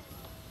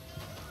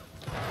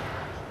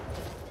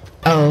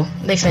 Oh,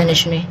 they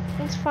finished me.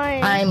 It's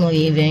fine. I'm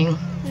leaving.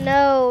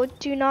 No,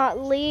 do not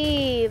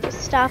leave.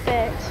 Stop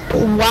it.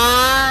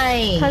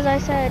 Why? Because I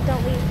said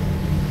don't leave.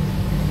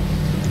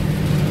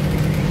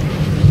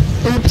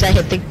 Oops,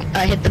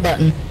 I hit the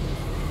button.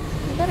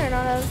 You better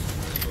not have.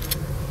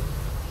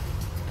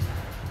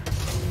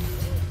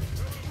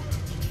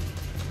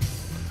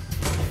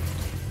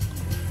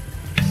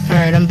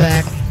 Alright, I'm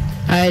back.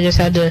 I just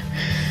had to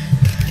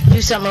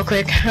do something real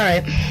quick.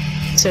 Alright.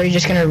 So you're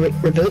just gonna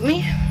reboot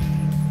me?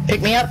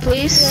 Pick me up,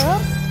 please? Yeah.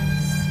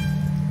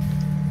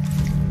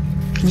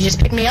 Can you just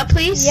pick me up,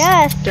 please?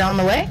 Yes. They're on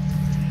the way?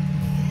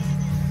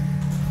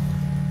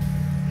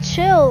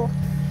 Chill.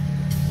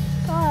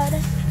 God.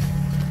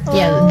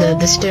 Yeah,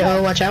 the stair.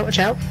 Oh, watch out, watch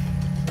out.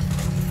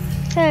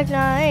 Heck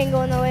nah, I ain't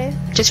going that way.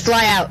 Just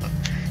fly out.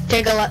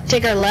 Take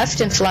a left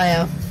and fly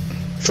out.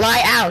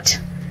 Fly out.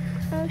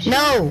 Oh, shit.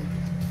 No.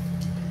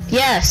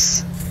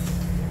 Yes.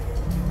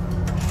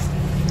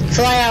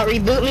 Fly out.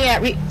 Reboot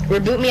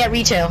me at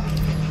retail.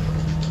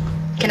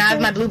 Can I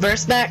have my blue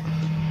burst back?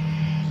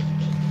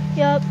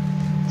 Yup.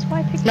 That's why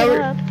I picked No,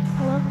 it up.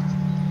 Hello.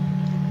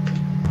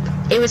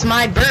 It was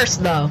my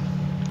burst though.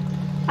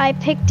 I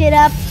picked it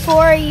up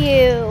for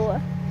you.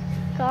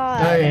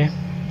 God. Okay.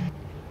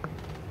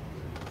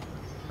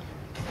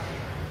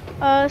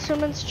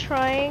 Someone's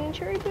trying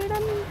to reboot,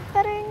 I'm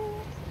betting.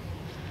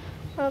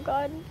 Oh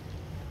god.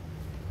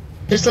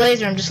 Just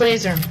laser him. Just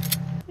laser him.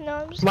 No,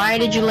 I'm just Why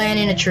gonna did you hide land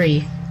in a out tree?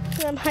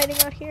 here. I'm hiding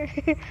out here.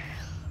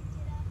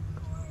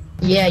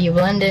 Yeah, you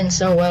blend in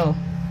so well.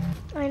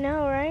 I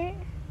know, right?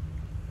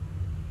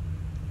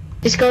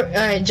 Just go.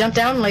 Jump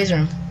down and laser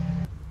him.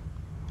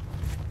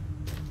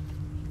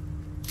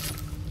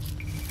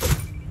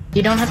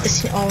 You don't have to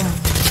see. Oh.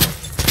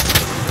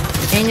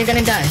 And you're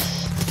gonna die.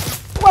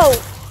 Whoa!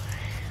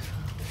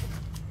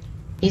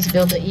 He's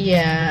building.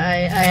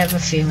 Yeah, I have a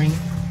feeling.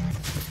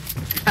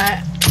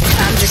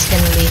 I'm just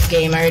gonna leave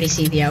game. I already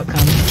see the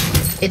outcome.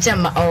 It's a.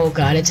 Oh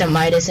god, it's a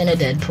Midas and a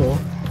Deadpool.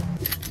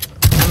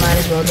 I might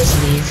as well just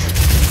leave.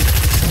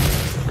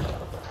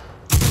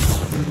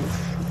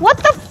 What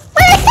the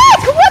frick?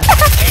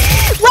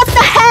 What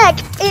the heck?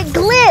 It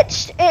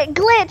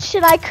glitched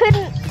and I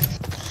couldn't.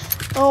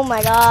 Oh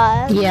my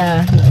god.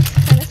 Yeah, Kinda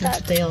that's sucks.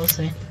 what they all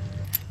say.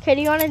 Okay,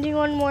 do you want to do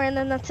one more and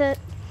then that's it?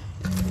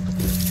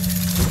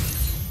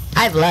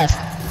 I've left.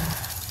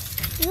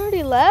 You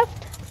already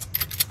left?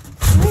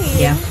 Wait.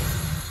 Yeah.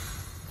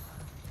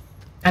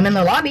 I'm in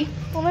the lobby.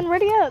 Well then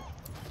ready up.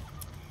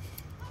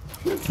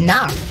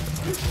 Nah.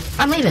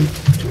 I'm leaving.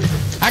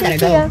 I gotta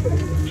Sophia.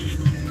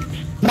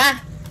 go. Bye.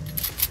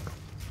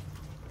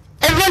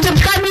 Everyone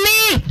subscribe to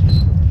me!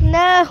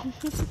 No.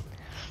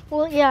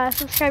 Well, yeah,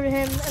 subscribe to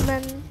him and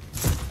then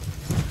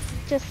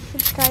just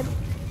subscribe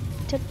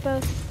to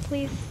both,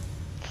 please.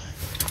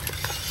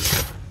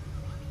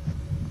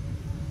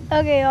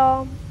 Okay,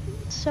 y'all.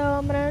 So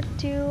I'm gonna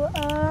do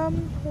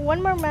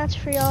one more match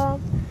for y'all.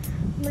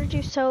 I'm gonna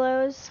do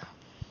solos.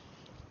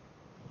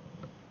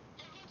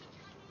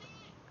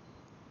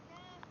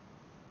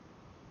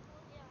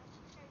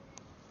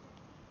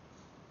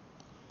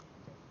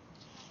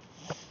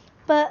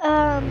 But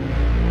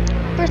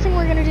first thing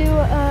we're gonna do,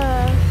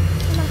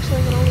 I'm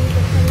actually gonna leave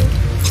it for you.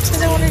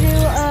 Because I wanna do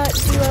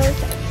duos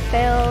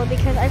fail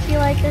because I feel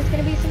like there's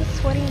gonna be some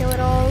sweaty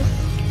know-it-alls.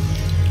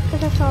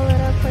 Because that's all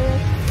that I play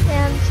with.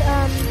 And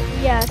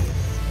yes,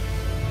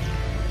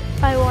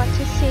 I want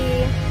to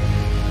see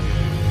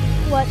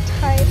what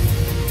type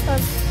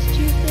of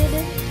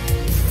stupid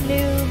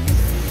noobs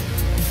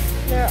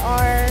there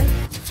are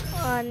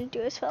on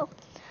duos fail.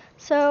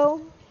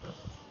 So,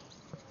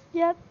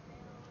 yep.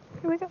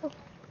 Here we go.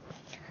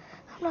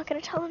 I'm not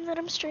gonna tell him that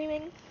I'm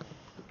streaming.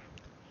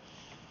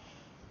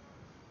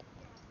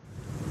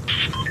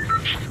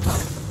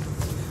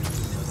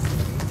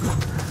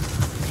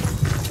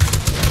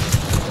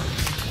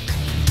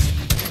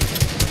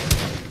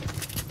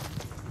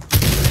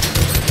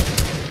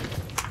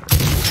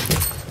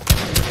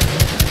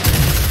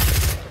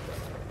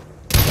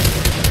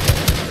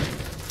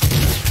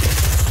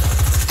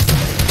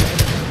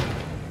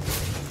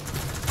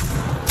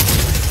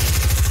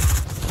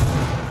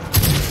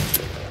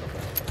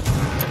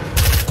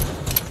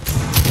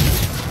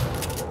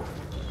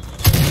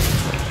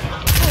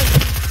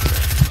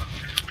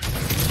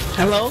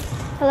 Hello?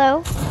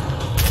 Hello?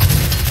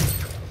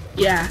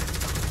 Yeah.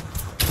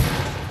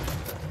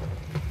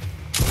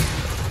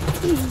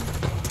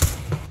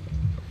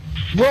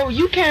 Bro,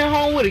 you came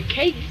home with a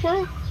cake,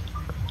 bro?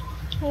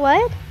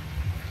 What?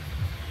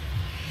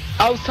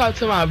 I was talking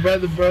to my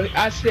brother, bro.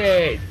 I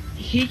said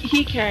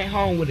he came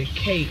home with a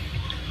cake.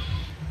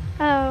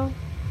 Oh.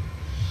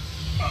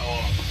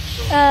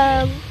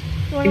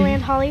 You wanna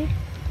land Holly?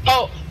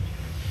 Oh,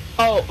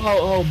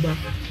 bro.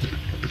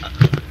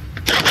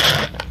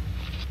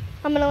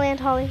 I'm gonna land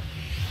Holly.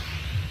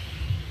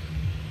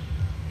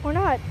 Or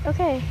not,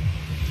 okay.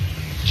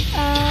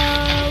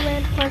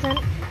 Land Pleasant.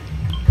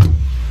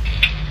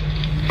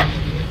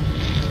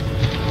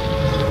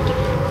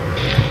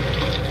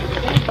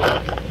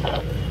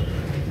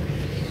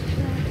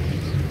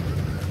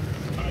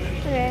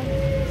 Okay.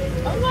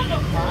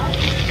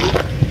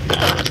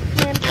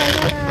 Land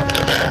Pleasant,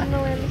 I'm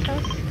gonna land this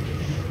house.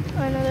 Oh,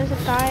 I know there's a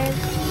guy.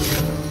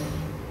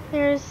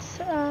 There's,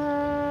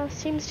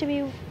 seems to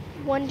be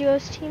one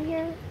duo's team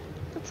here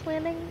that's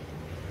landing.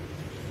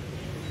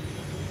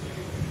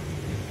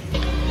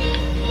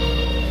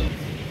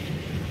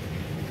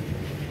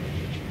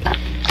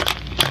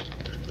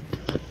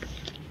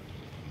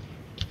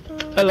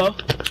 Hello?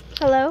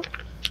 Hello?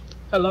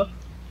 Hello?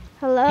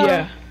 Hello?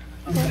 Yeah.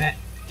 I'm back.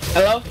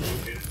 Hello?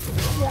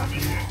 Yeah.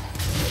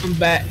 I'm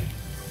back.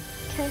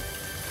 Okay.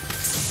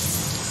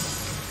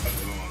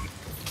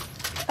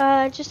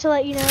 Just to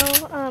let you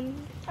know,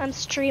 I'm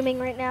streaming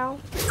right now.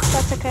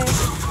 That's okay.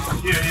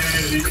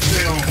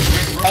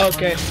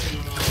 Okay.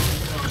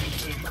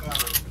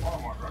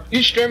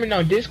 You streaming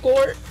on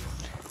Discord?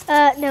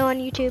 No, on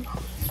YouTube.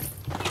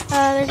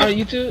 There's On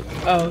YouTube?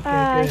 Oh, okay.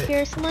 I Good.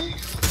 hear someone.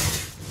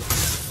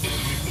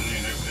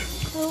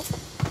 Oh.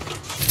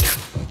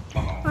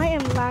 I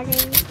am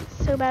lagging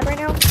so bad right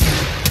now.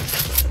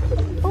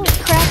 Holy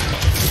crap.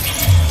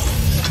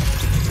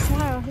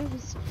 Wow, he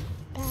was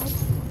bad.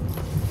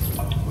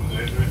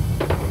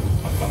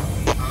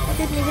 I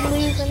didn't even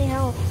lose any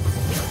health.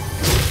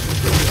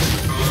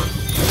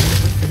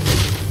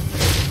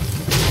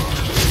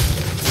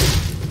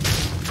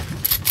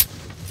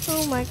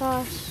 Oh my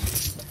gosh.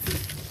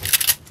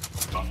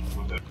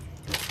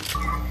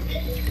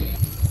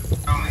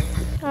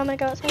 I'm gonna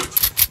go outside.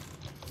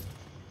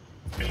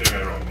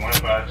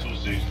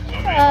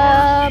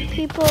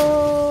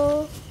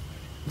 People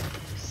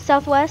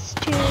southwest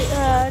to,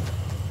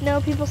 no,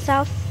 people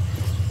south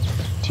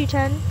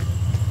 210.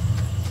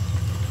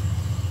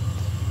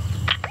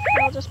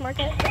 I'll just mark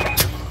it.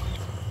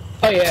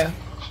 Oh yeah.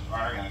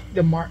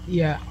 The mark.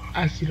 Yeah,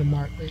 I see the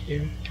mark right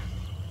there.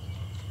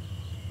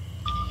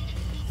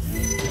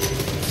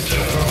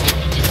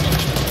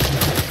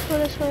 Go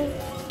this way.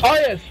 Oh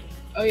yes.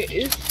 Oh yeah.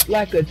 It's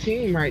like a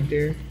team right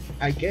there.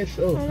 I guess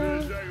so. I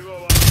know.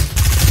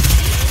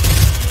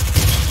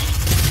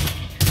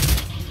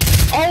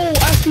 Oh,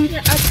 I see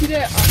that. I see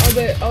that.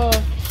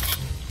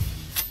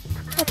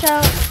 Watch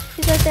out.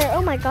 He's right there.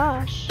 Oh my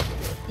gosh.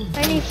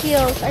 I need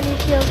heals. I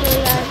need heals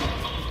really bad.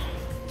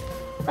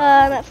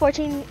 I'm at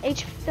 14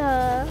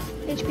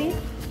 HP.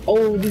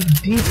 Oh, this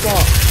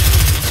default.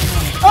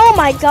 Oh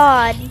my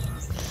god.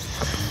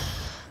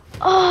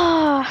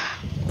 Oh.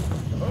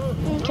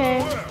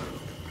 Okay.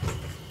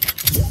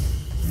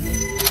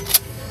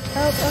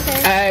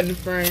 adding a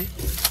friend.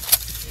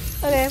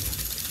 Okay.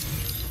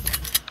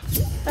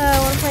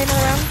 Wanna play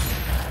another round?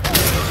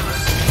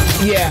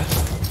 Yeah.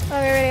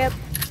 Okay, ready up.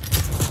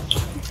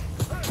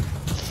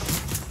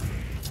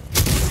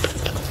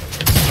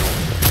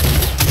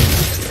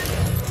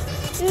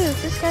 Ooh,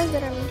 this guy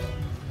that I'm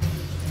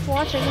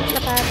watching is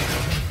not bad.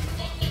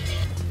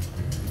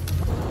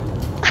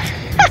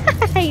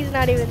 He's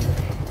not even.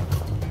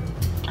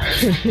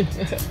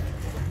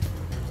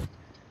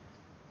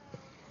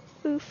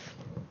 Oof.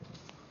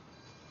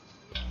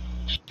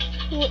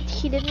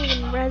 He didn't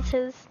even res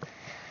his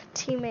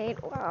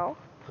teammate. Wow.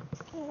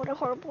 What a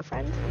horrible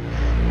friend.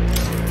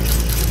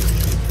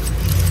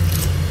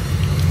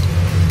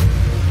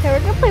 Okay,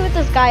 we're gonna play with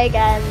this guy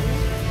again.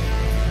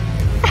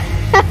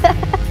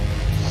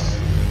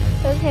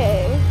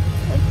 Okay,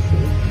 let's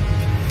see.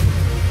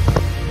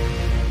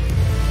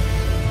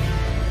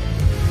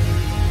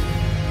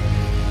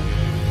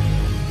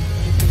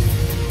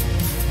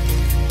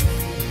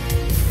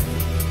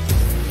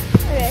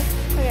 Okay.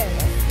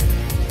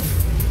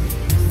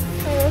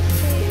 Let's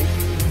see.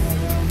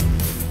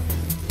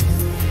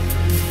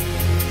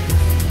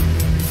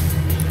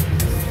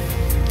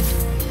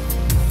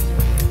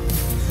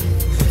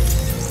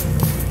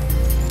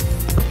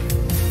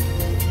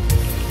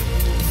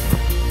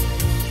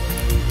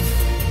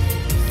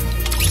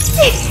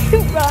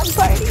 Wrong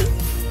party.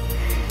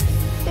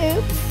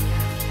 Oops.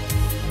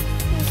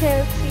 Okay,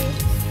 let's see.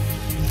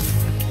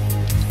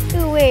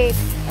 Ooh, wait.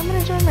 I'm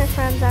gonna join my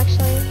friends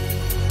actually.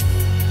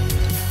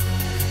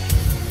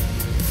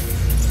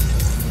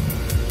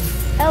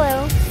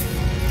 Hello.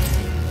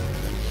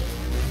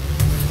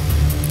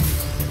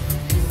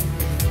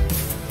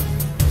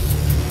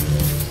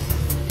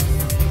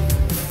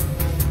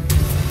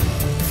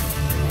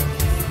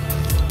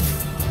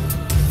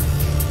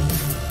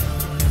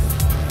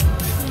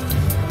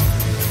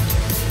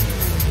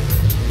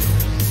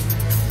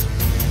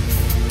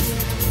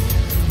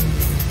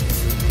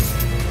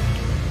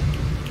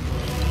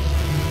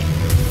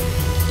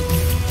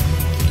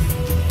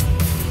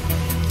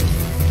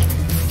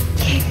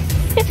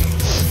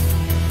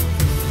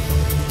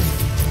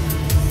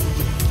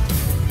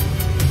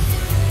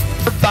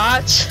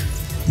 Bots?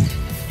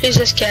 Who's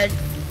this kid?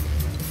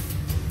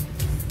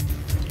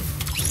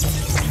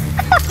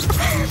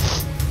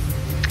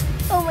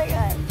 Oh my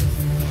god.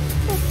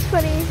 That's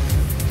funny.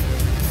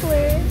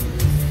 Hilarious.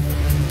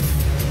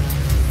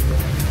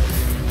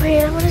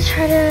 Wait, I'm gonna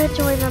try to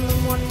join them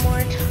one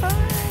more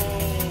time.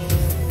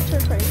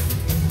 Just wait.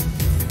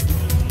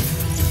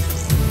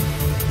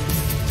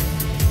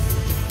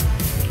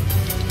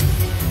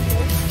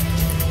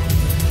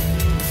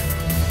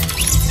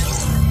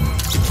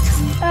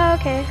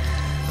 Okay.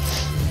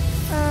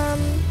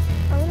 I'm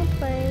gonna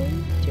play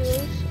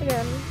duos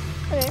again.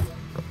 Okay.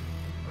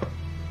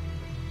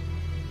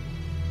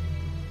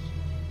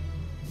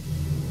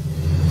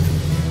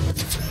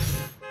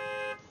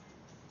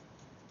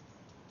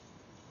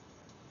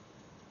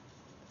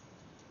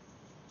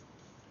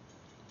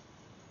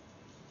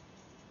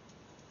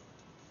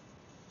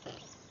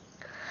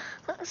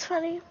 That's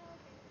funny.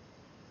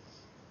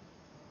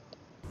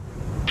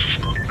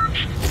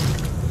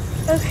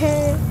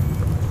 Okay.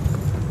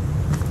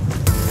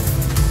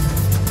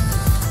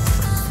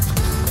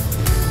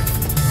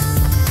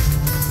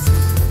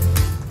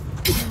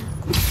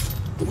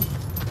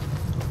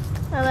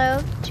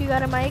 Hello, do you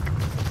got a mic?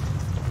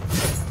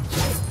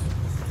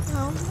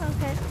 Oh,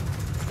 okay.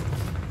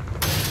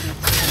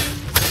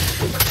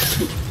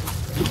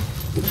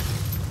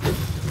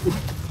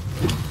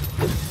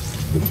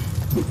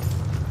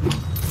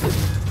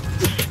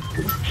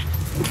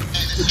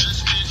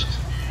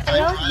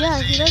 Hello? Yeah,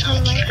 he does have a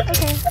mic.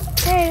 Okay.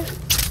 Hey.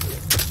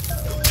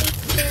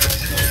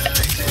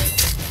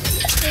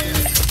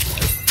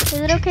 Is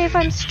it okay if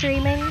I'm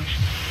streaming?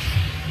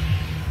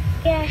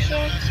 Yeah,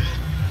 sure.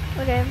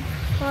 Okay.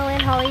 Well,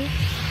 and Holly.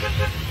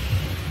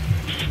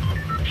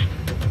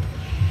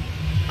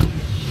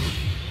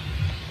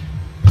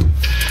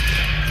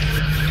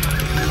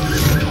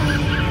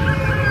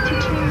 Two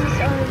teams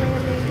are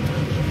landing.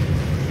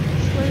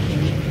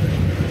 Slurpee.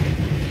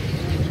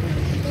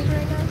 Over,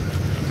 I guess.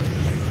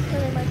 Or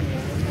they might be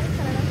landing first,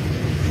 I don't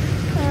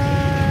know.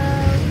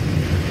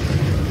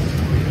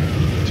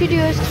 Two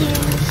duos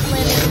teams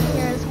landing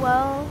here as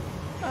well.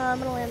 I'm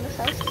gonna land this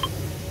house.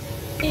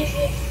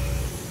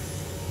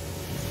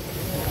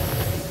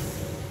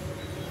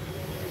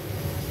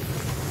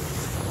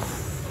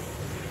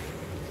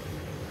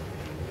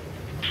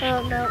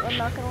 Oh no, I'm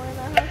not gonna land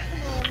that house. I'm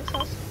gonna land this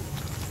house.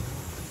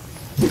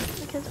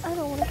 Because I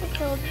don't wanna get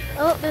killed.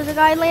 Oh, there's a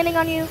guy landing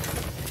on you.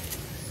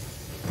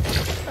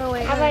 Oh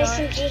wait, How no, about not.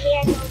 SMG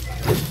here?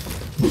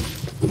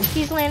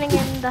 He's landing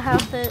in the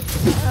house that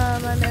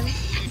I'm in.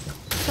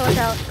 So watch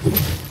out.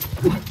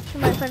 He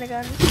might find a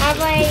gun. How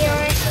about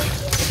your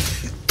SMG?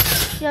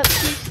 Yep,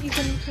 you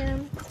can hear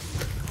him.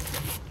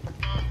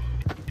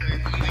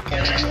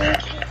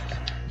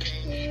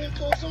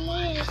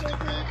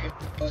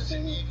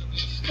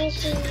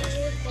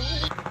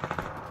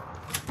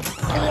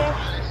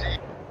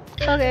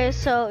 Okay,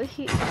 so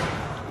he...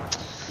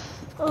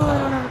 Oh, I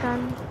don't have a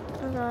gun.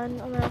 Oh god, I'm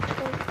gonna have to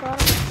go to the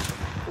bottom.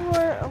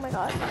 Or, oh my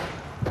god.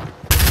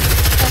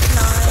 That's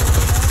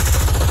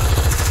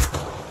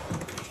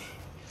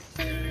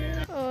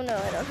 9. Oh no,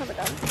 I don't have a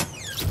gun.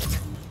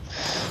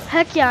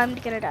 Heck yeah, I'm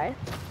gonna die.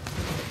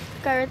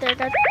 Guy right there,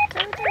 guy right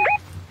there.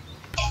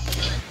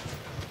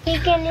 He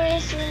can even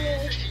see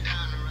me.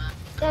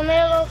 I'm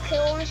gonna go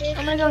kill one.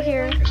 I'm gonna go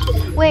here.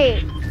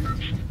 Wait.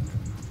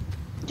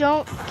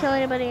 Don't kill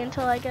anybody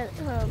until I get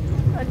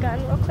a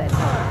gun real quick.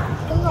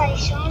 Somebody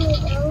saw me,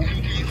 bro.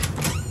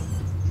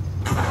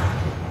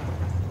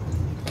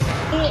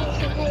 Yeah,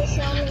 somebody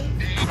saw me.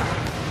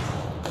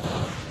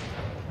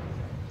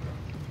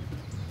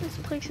 This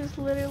place is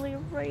literally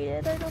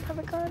raided. I don't have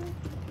a gun.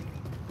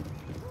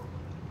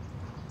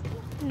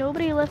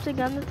 Nobody left a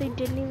gun that they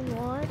didn't even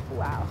want.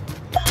 Wow.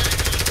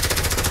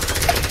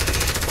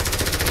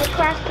 The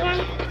cracked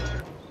one?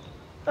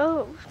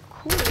 Oh,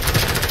 cool.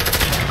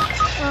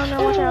 Oh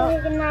no, watch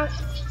out.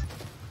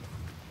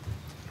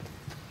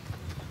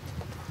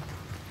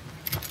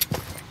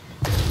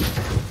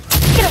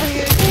 Get over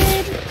here,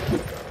 kid.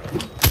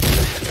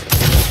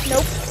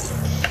 Nope.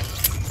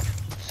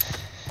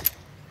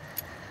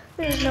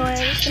 There's no way I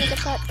was gonna get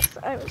that because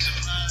I had my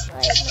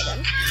gun.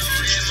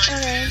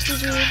 Okay,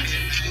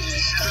 GG.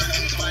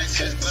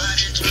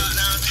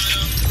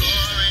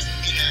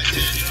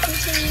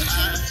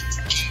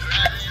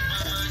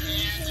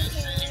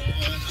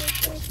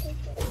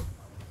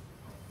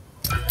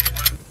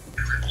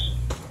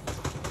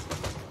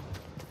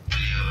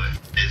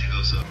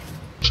 So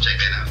check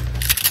that out.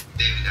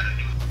 Then we gotta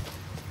do.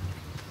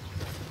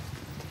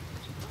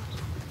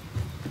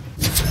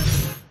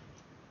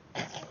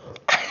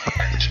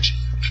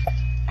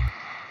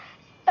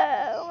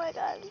 Oh my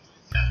god.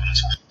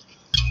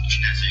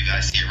 So you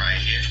guys see it right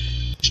here.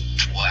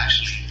 Well,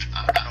 actually, I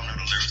don't know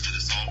the lyrics to the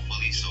song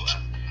fully, so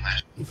I'm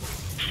actually.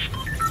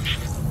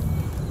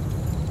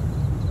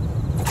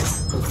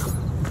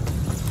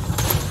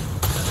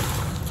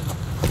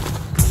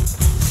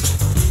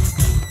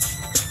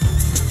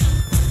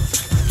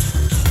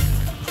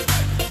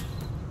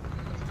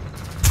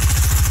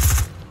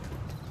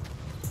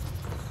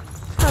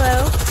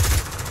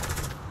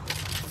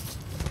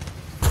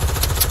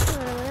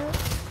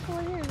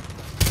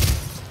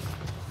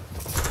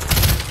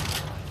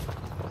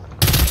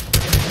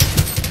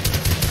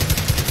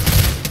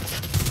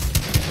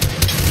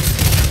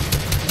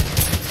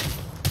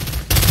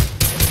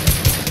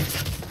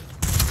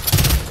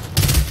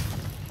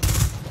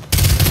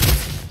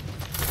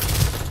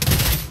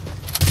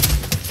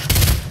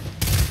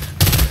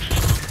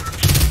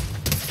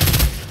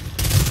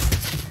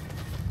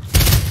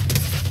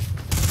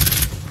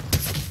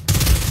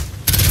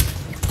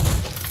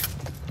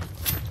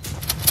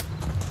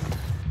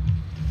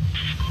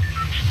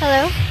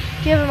 Hello?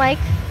 Do you have a mic?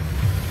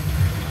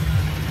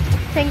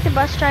 Thank the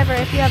bus driver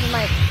if you have a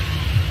mic.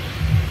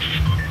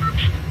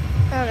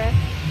 Okay.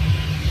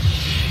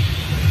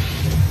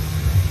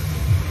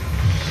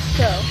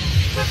 Go.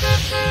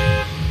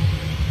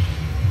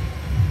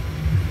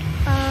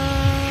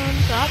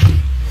 Drop.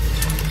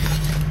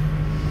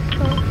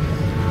 Cool.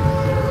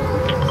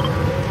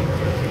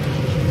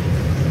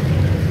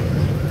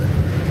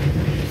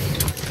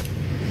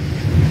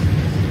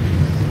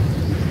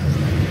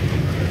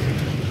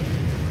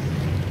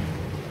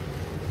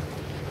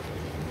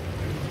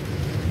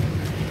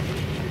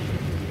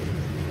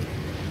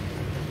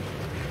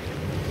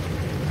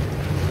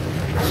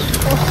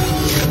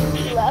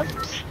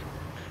 Left.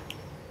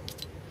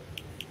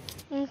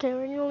 Okay,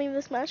 we're gonna leave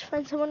this match.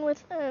 Find someone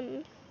with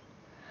an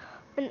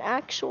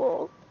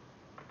actual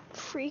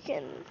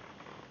freaking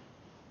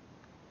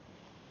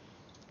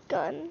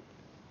gun.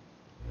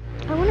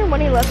 I wonder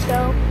when he left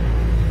go.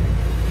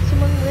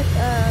 Someone with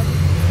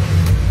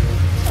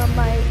a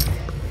mic.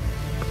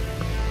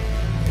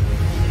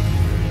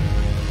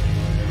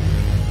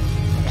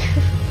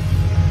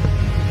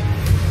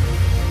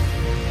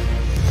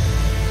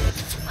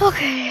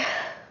 Okay.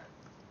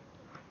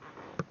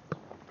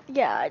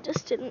 Yeah, I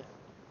just didn't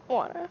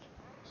wanna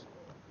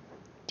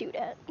do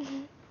that.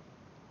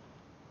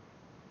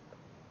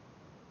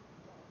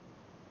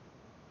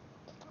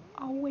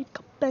 I'll wake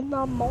up in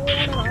the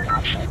morning, I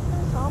got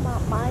business on my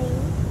mind.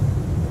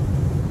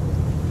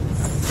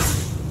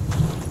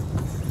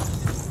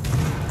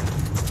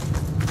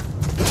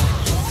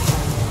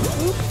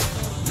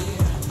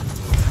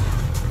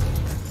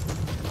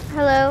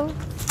 Hello?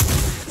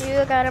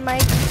 You got a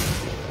mic?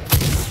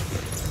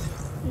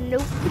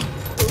 Nope.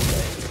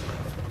 Okay.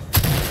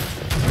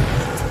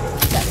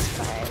 That's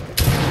fine.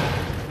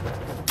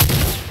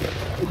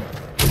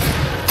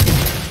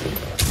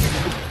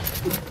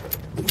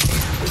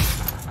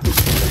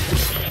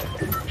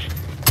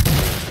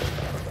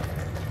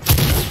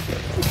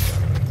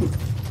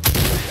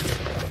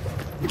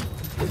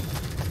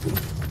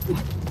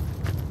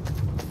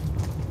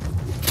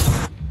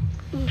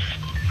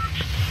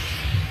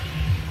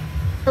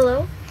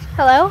 Hello?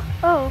 Hello?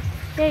 Oh,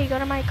 yeah, you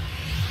got a mic.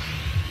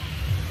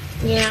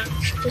 Yeah,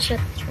 just have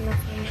to turn off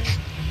my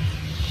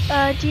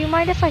mic. Do you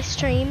mind if I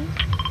stream?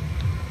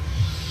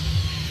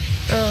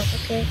 Oh,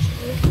 okay.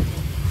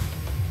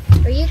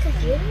 Are you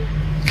computing?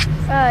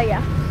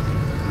 Yeah.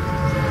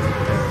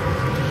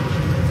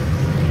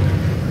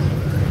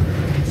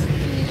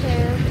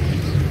 Okay.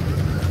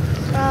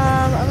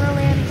 I'm gonna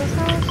land this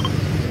house.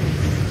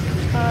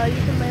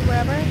 You can land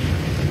wherever.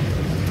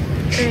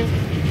 Okay.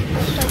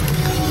 Looks like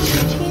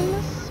 2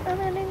 teams are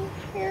landing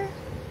here.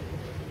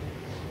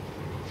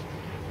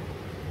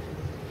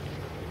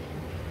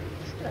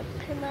 Just gonna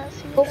pin that.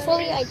 See what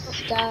Hopefully that I is.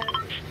 don't die.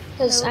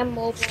 Because Nope. I'm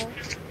mobile.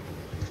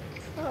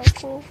 Oh,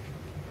 cool.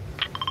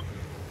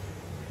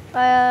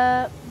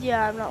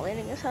 Yeah, I'm not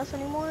landing this house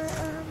anymore.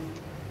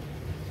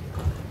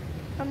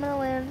 I'm gonna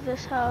land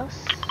this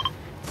house.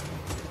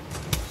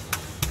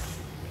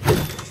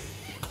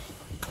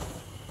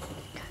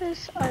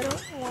 Because I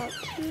don't want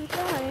to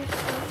die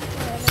from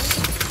landing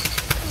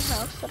a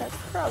house that I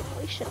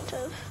probably shouldn't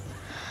have.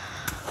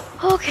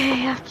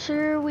 Okay,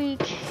 after we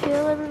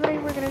kill everybody,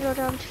 we're gonna go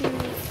down to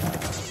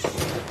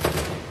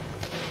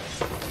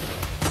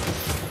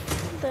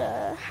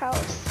the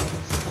house.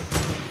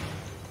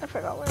 I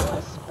forgot where it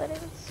was, but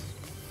it was.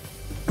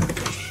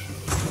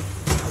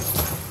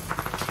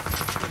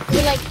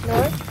 You like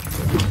north?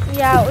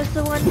 Yeah, it was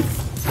the one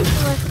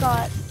I've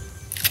got.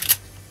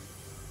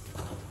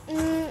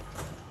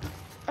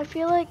 I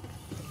feel like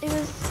it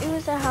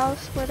was a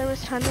house where there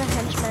was tons of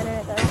henchmen in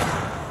it though.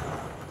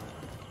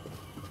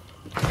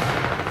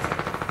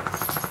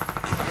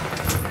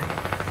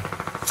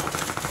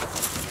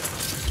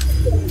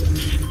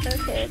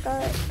 Okay, I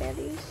got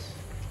bandies.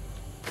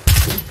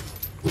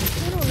 I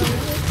don't know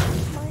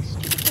why my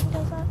stupid thing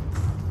does that.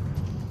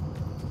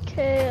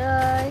 Okay,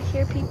 I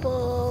hear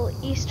people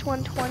east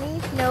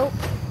 120. Nope,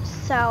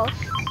 south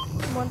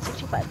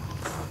 165.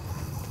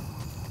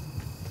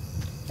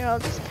 Here, I'll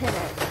just pin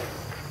it.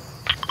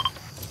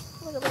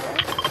 Look at that.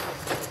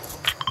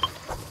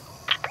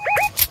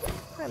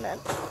 I'm in.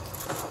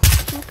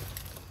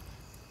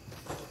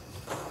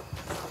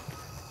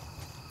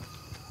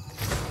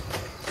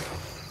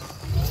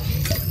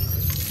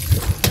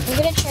 I'm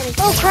gonna try to.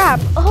 Oh crap!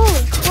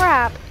 Holy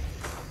crap!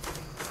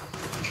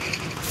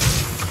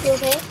 You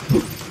okay?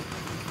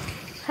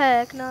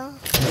 Heck no.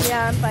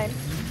 Yeah, I'm fine.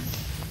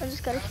 I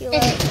just gotta heal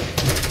up.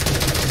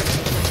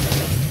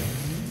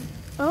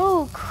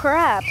 Oh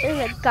crap! There's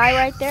a guy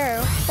right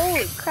there.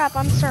 Holy crap!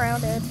 I'm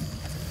surrounded.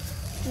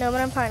 No, but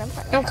I'm fine. I'm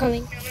fine. I'm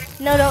coming.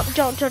 No,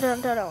 don't.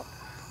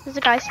 There's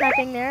a guy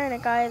sniping there and a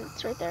guy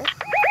that's right there.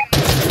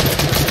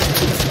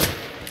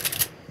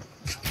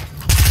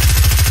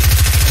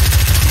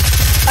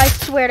 I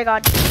swear to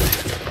God.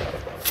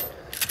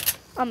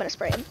 I'm gonna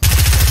spray him.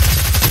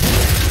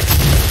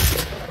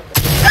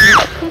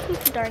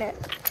 Darn it.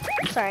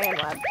 Sorry, I'm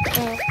loud.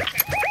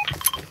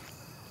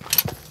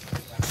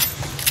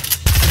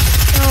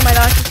 Oh my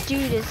gosh, this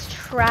dude is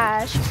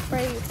trash.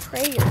 Pray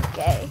you're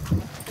gay.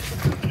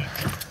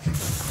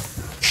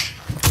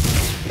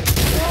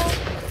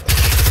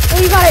 Oh,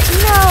 you got it.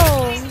 No.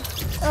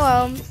 Oh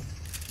well.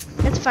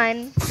 It's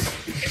fine.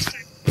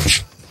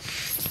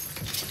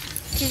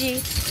 GG.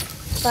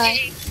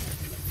 Bye.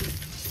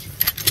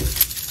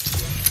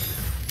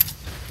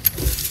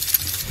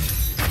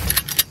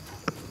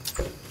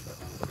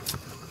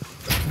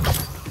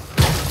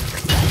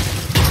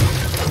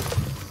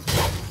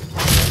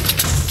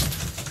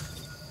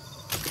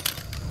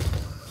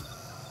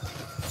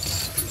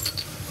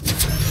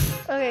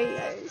 Okay,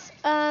 guys.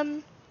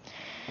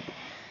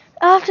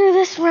 After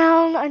this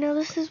round, I know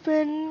this has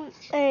been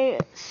a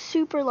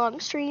super long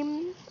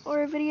stream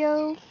or a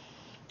video.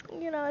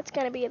 You know, it's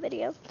gonna be a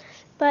video.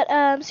 But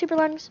super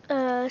long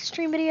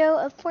stream video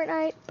of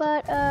Fortnite.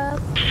 But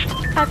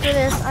after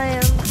this, I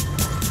am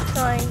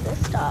going to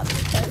stop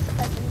because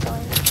I've been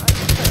going on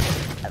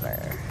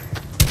forever.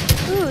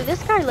 Ooh,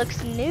 this guy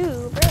looks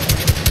new, bro.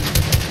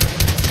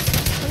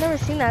 I've never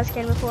seen that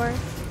skin before.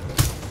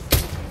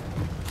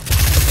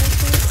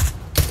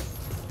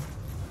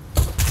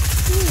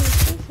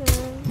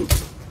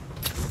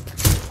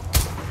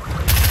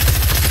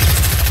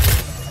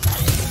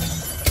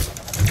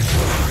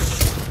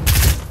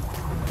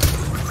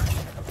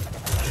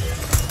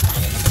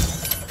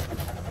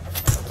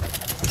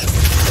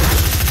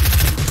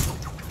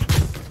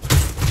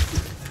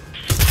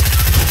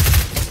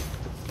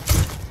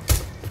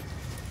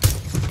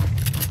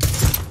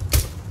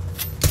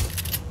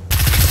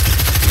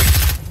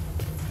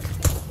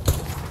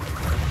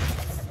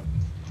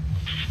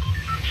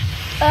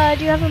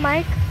 Do you have a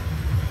mic?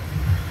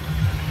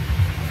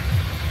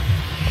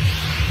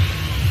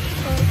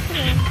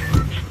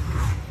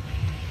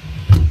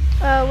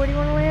 Where do you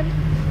want to land?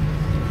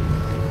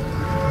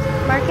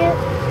 Market?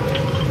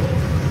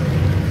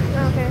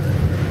 Okay.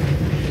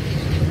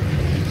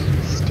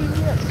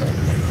 Stevie, that's good.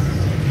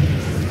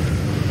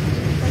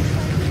 That's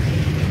fine.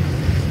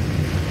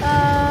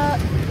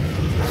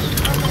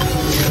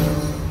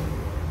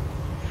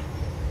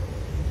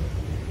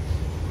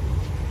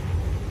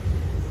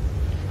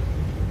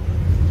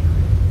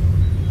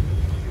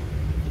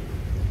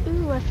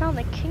 Ooh, I found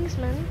the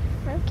Kingsman.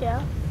 Heck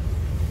yeah.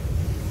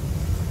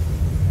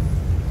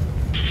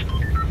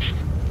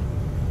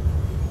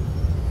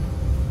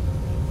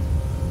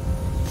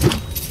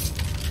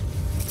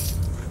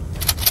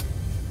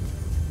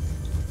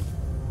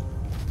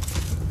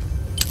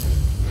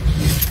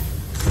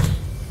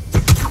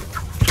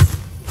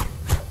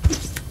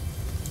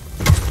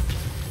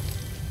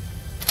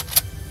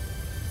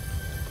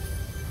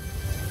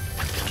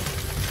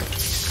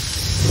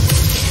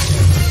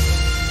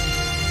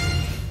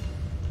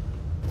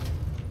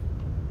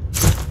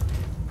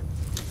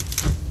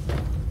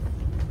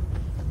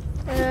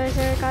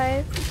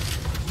 guy.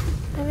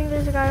 I think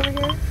there's a guy over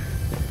here.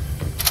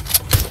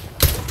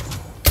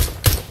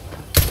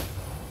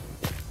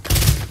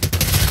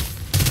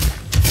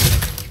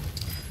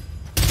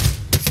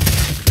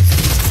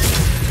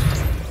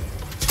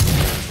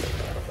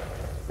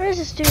 Where is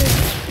this dude?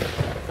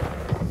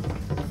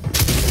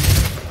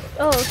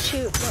 Oh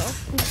shoot, no.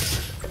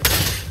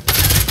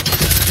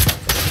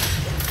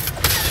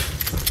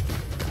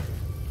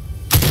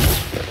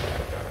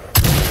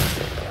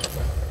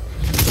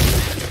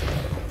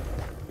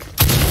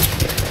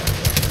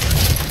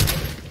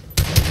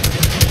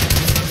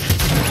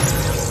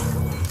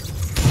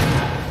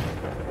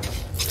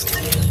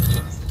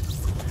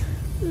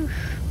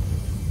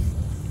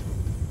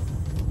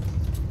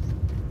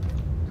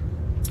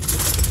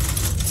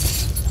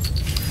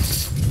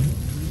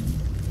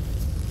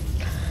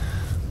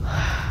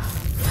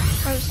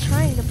 I was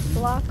trying to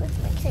block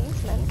with my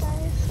Kingsman,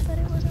 guys, but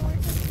it wasn't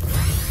working.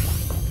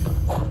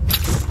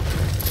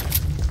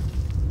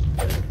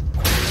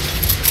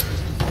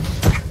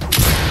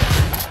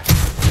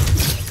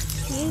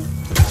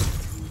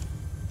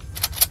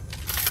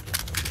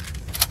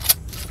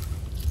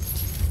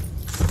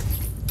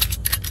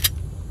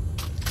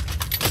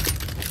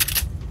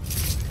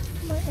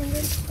 My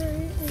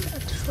inventory is a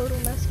total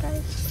mess,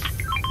 guys.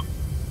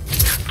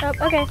 Oh,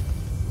 okay.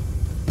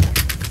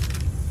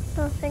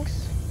 Oh, thanks.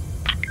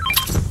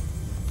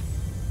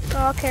 Oh,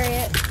 I'll carry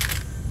it.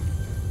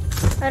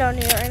 I don't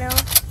need it right now.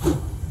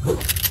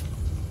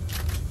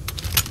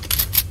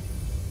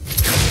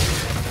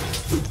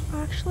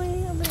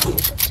 Actually, I'm gonna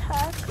use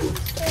attack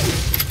instead.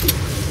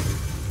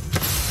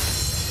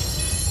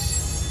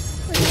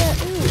 Look at that.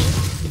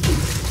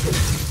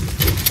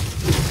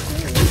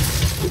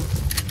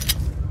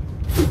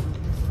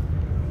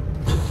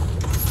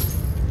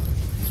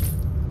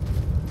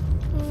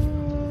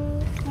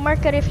 Ooh.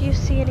 Mark it if you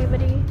see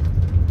anybody.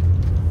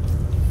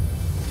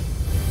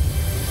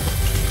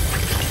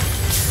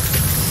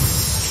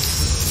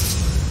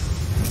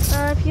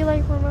 If you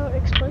like remote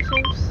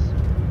explosives.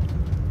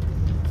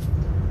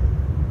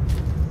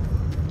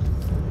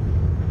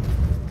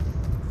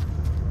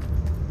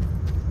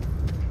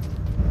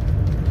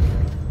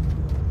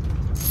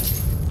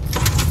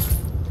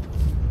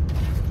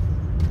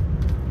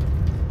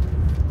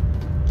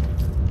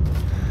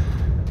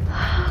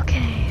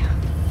 Okay.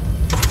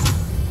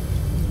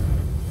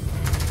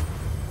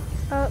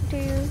 Oh, do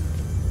you?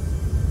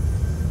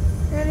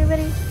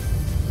 Anybody?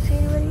 See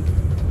anybody?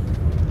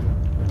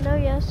 No,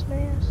 yes, no,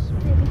 yes.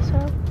 Maybe so.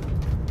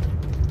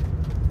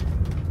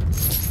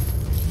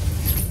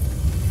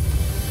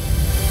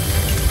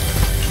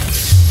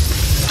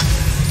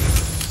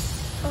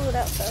 Oh,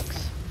 that sucks.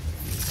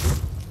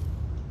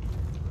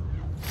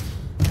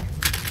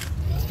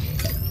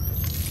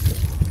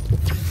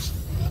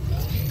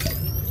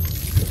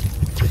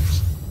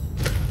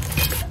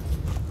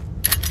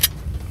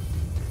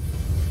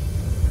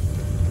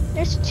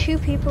 There's 2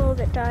 people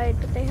that died,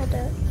 but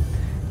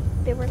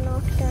they were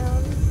knocked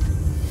down.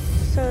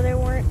 So they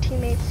weren't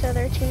teammates, so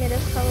their teammate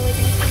is probably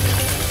going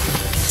to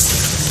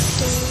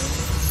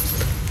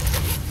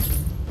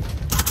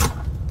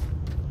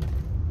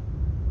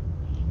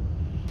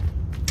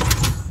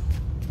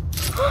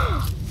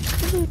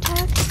blue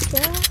tax,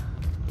 yeah.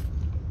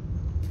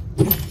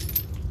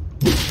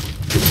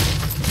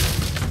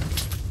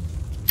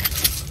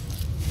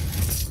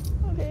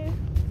 Okay.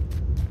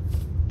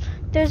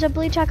 There's a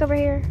blue tack over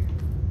here.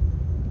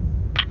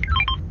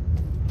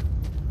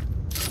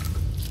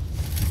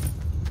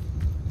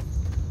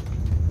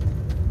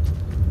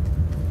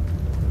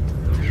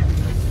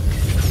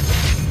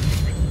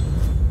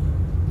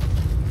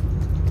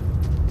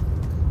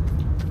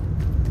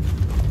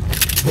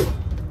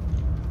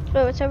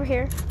 Oh, it's over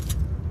here.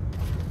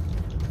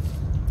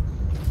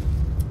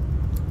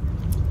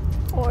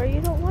 Or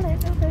you don't want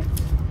it, okay.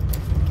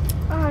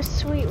 Ah,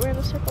 sweet, we're in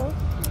a circle.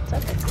 It's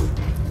epic.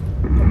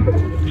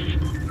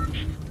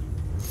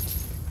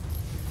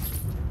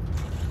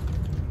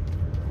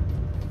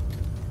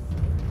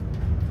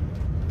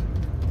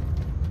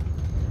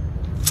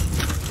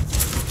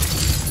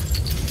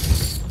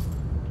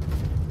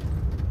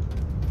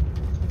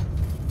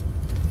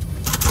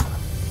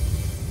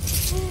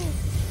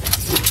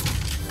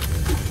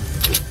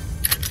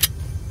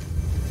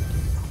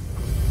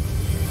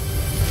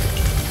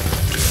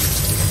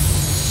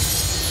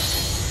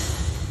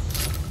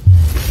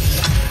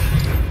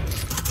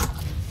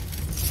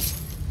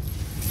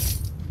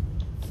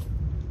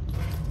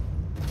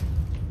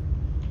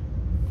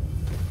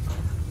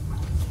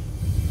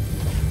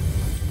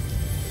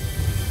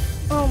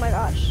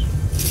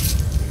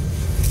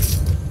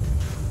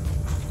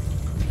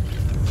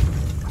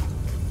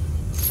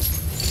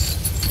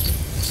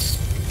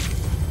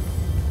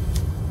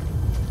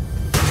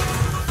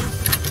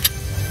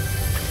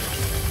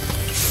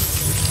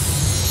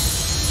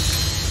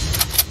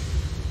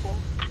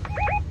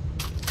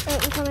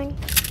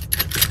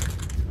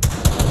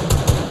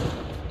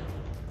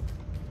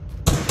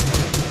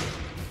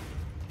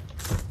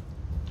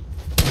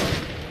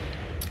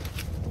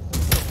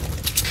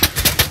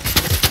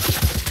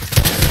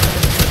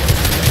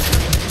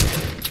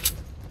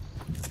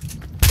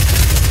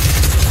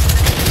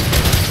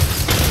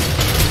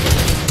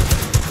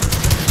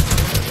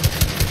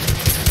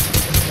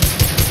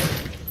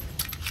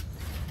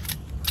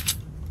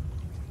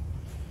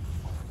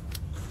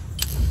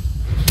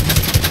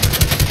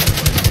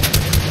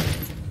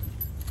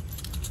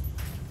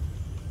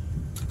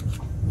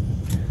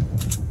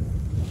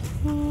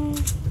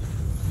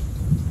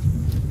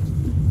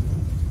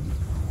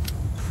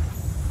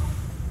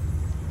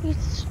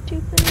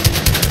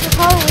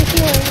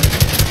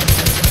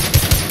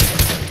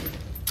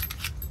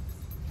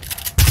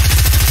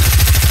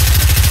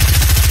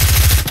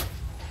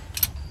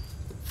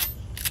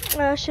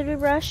 Should we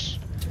rush?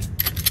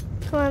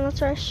 Come on,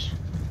 let's rush.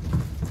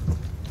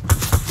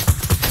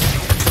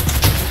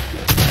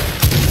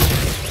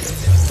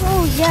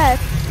 Oh, yes.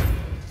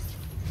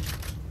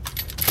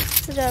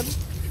 Good job.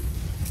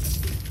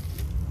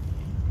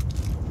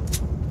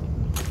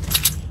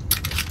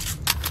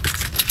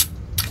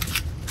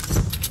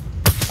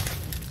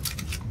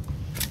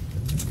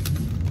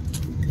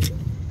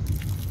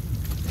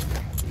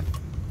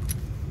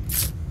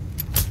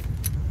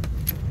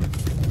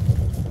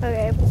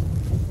 Okay.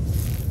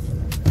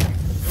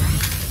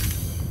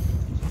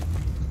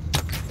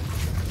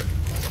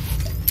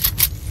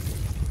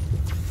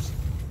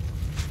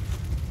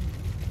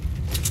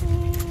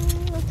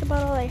 That's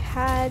about all I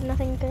had.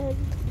 Nothing good,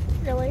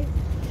 really.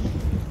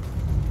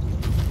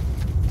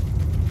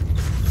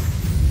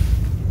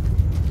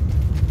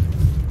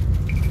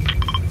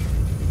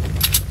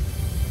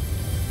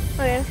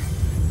 Okay.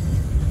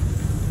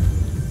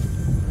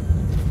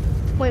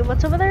 Wait,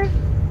 what's over there?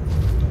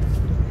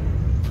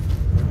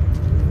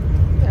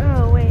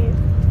 Oh, wait.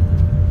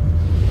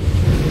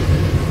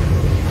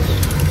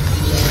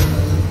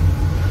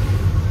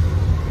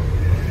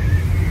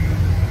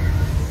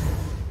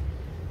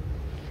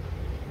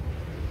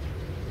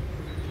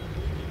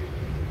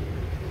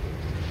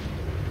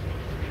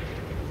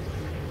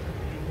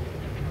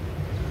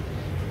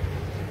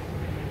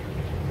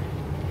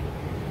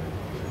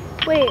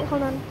 Wait,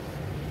 hold on.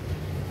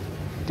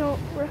 Don't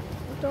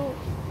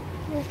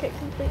wreck it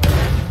completely.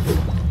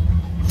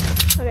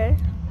 Okay.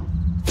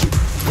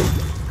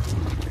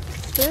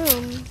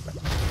 Boom.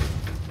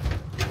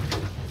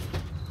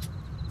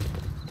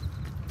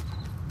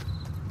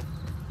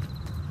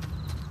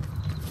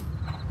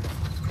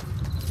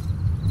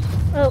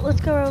 Oh,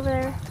 let's go over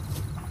there.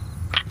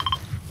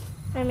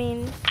 I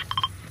mean,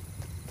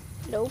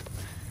 nope.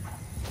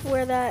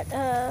 Where that,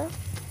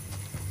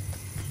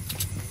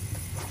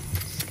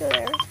 let's go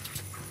there.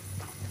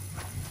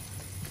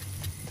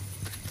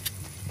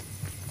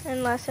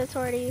 Unless it's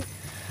already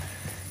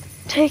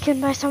taken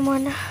by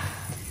someone.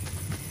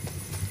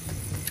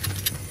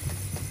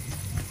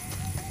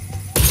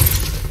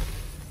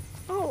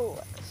 Oh,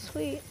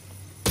 sweet.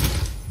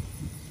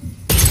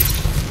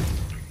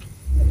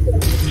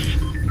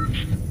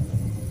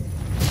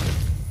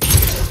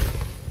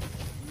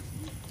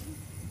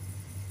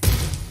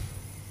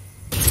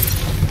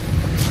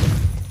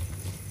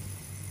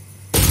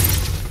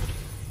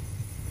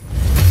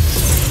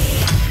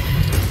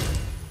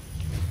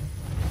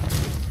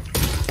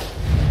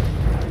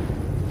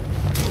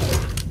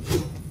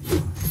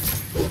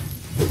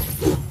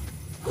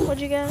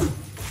 What'd you get?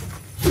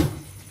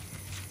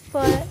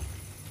 What?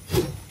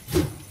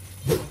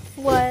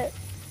 What?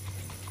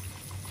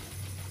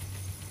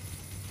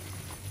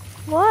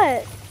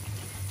 What?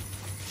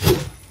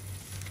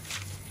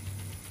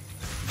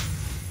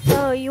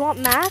 Oh, you want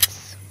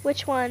mats?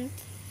 Which one?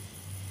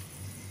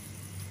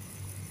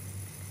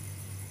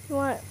 You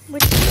want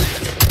which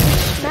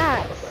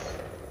mats?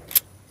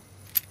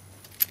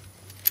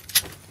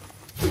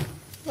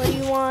 What do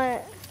you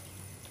want?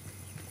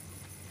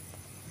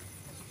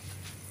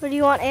 Or do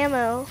you want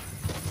ammo?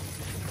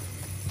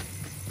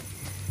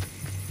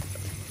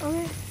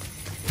 Okay.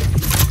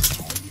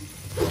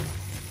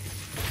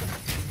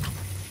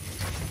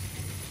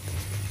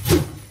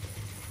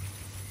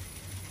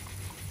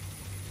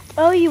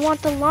 Oh, you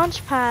want the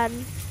launch pad.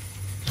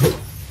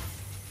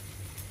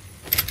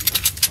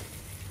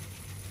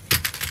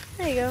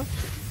 There you go.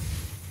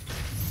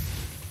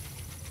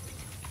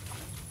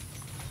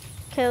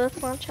 Okay,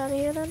 let's launch out of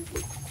here then.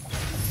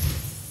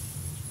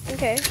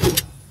 Okay.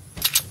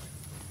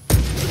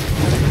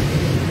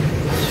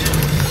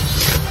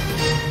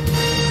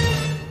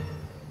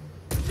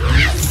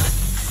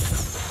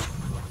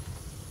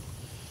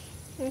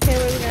 Okay,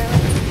 where we go?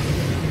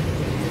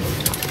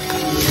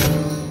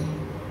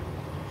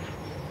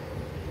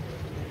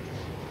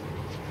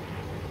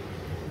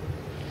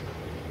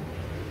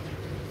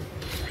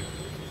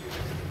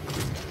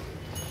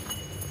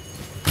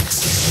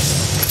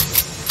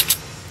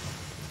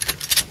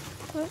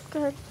 Oh,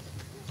 good.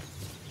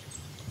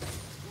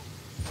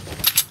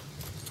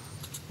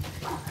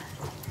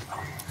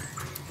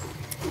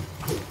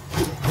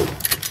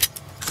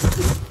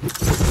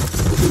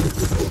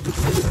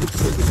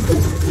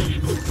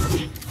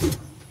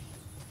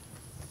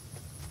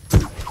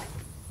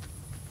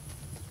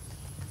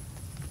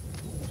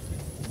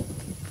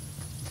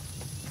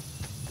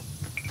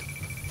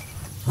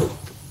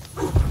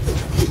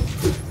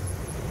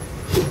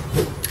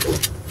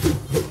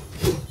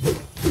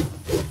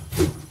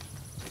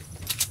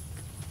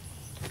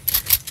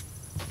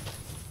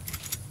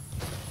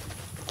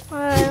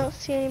 I don't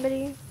see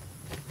anybody.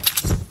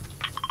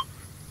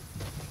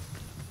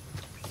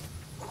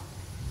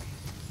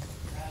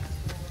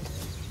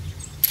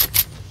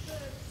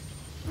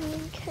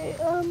 Okay,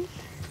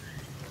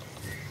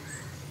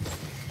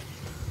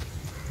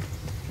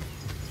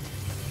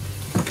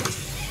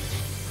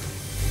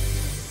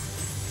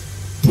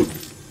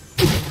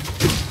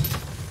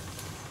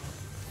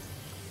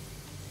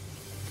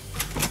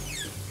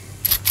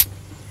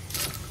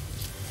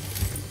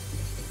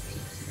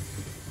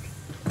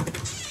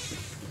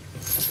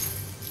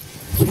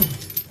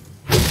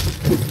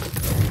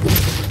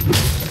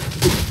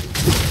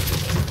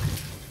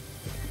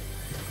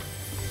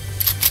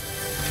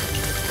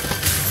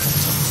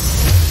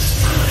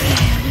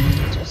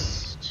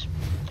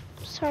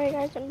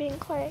 being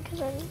quiet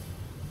because I'm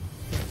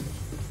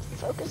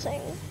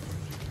focusing.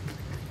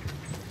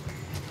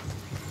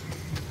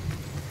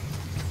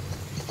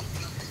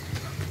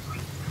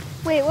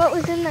 Wait, what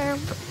was in there?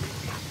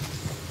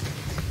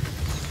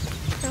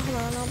 Oh, hold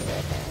on, I'll be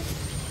right there.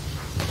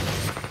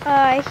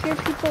 I hear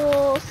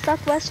people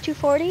southwest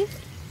 240.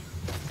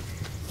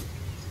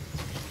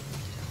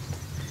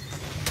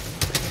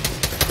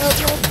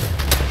 Nope.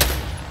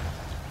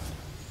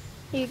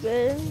 You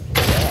good?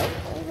 Yeah,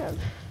 I have.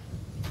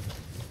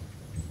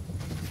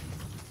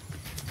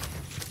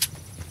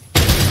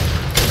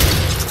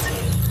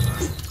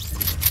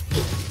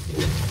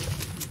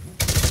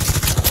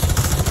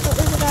 Oh,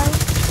 there's a guy.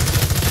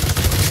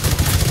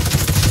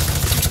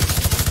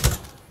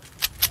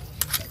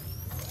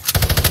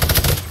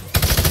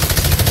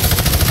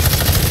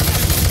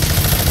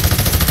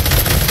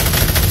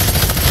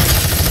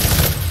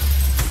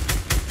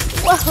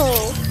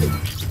 Whoa!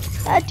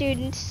 That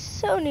dude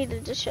so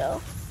needed to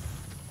show.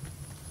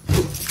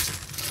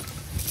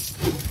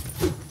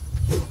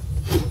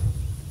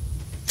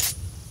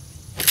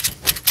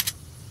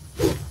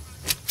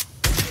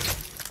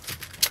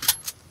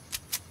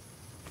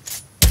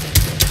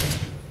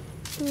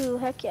 Ooh,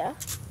 heck yeah.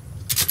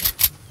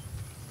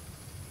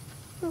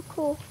 Oh,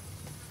 cool.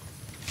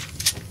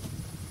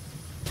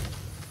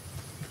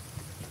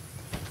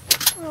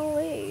 Oh,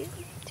 wait.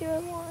 Do I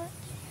want...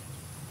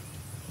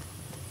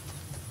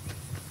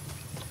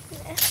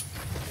 Nah.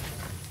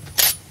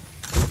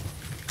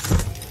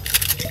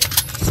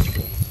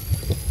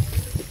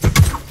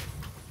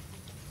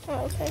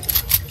 Oh, okay.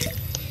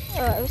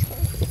 Oh, I was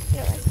kidding.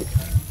 No way.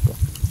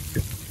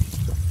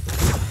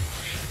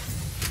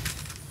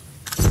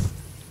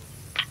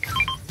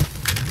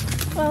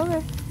 Oh,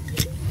 okay.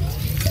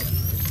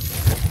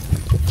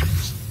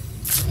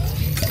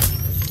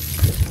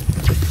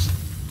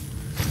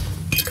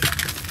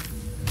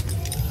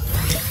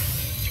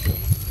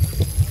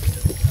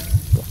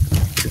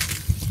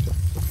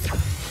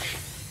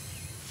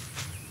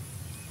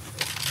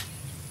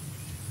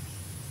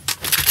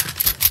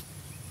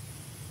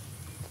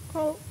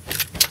 Oh.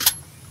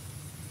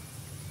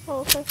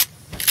 Oh, okay.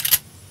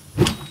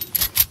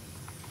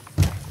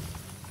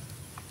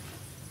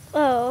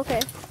 Oh, okay.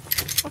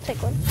 I'll take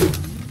one.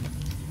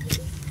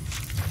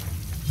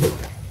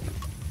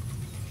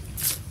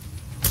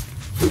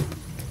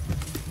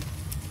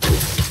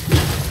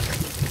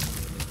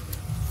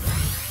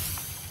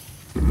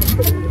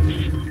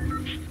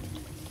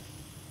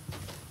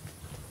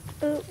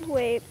 Oh,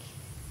 wait.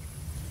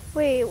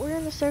 Wait, we're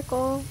in a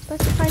circle.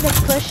 Let's find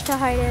a bush to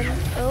hide in.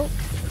 Oh.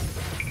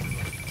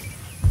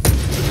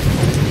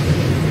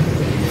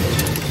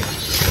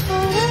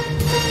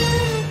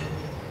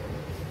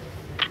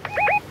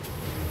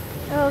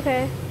 Oh,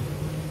 okay.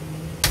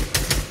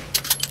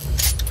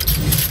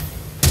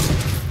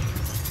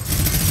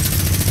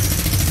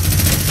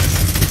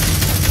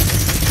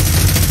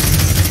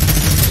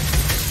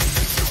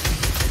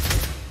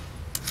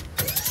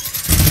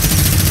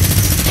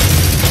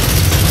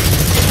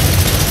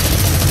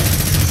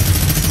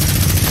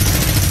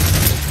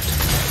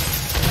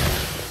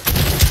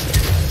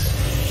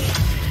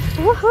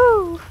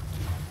 Woohoo!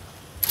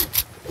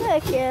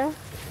 Heck yeah.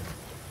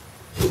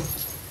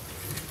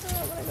 Oh,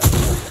 I'm gonna go.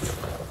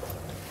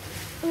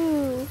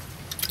 Ooh.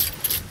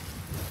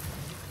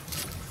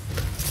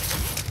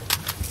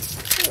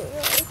 Ooh.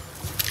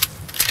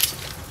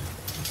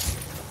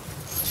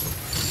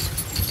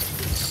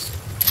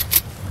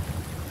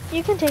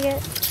 You can take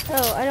it.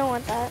 Oh, I don't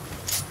want that.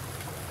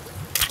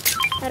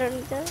 I don't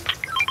need that.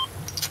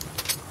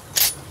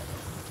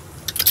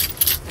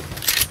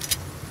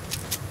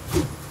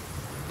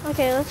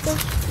 Okay, let's go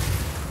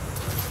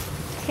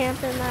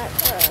camp in that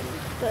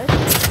bush.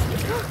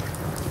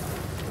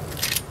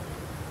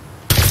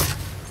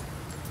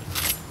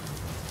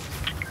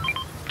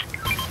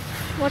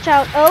 Watch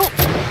out. Oh!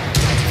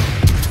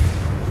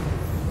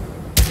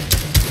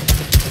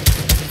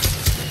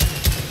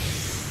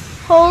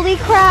 Holy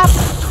crap!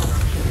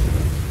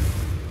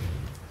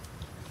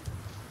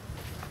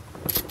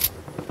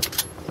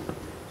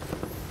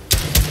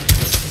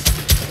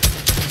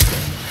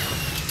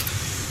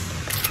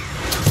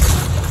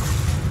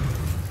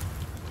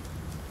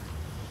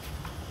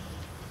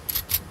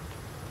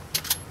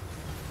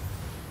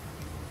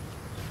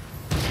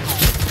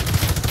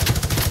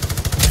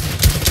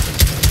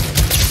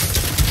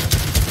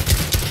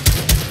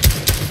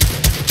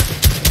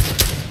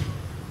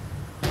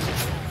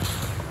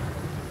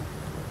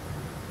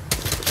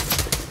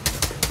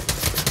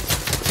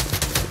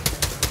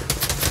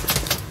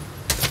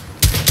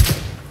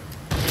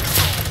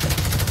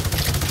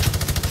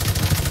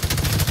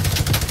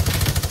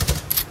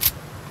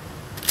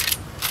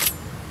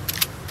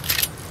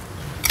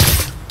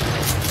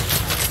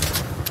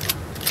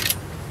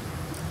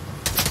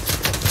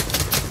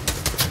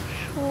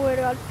 Swear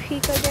to God,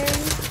 peek again.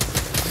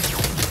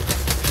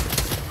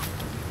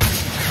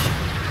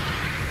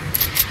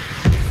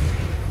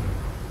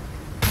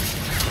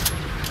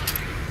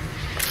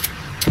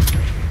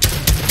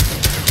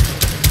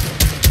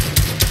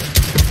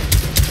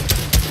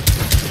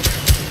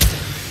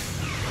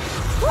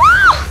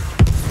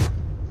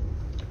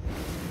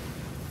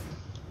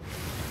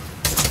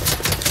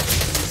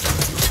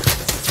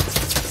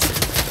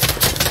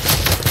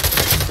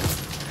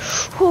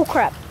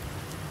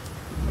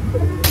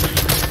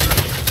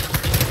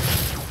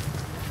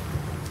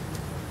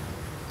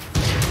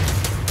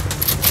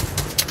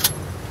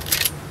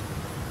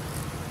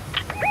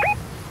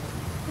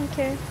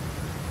 Okay.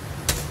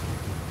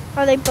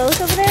 Are they both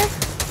over there?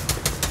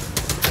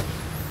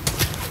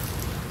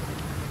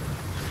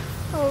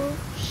 Oh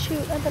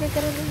shoot, I better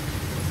get in.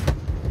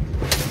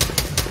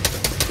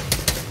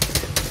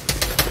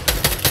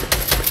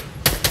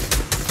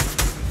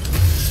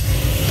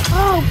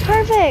 Oh,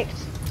 perfect!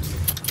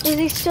 Is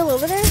he still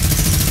over there?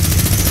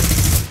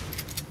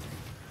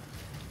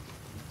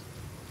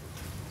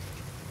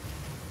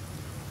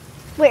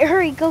 Wait,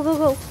 hurry, go, go,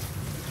 go.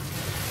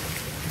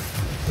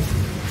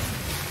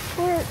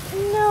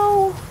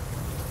 No.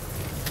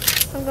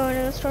 I'm going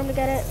in the storm to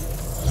get it.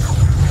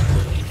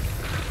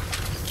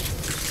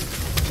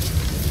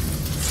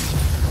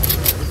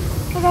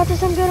 I got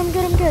this, I'm good, I'm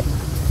good, I'm good.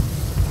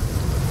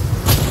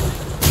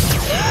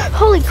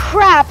 Holy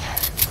crap!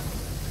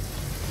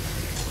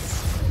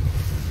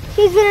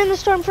 He's been in the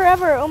storm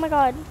forever, oh my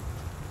god.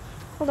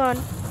 Hold on.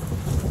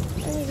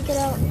 I need to get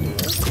out.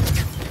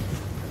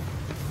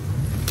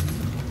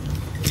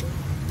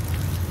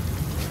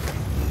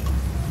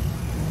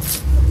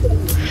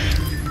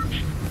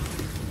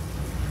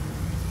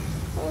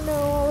 Oh no,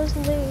 all his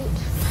loot.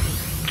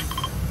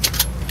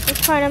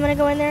 It's fine, I'm gonna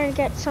go in there and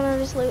get some of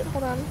his loot.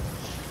 Hold on.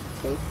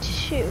 3,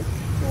 2,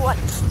 1.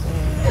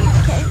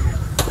 Okay.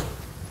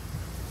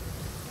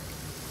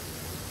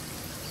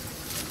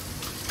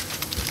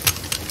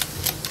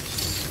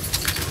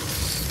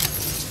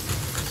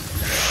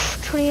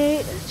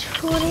 $28,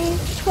 $20,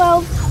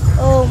 $12.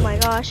 Oh my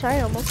gosh,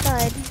 I almost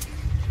died.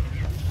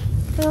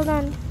 Hold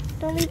on,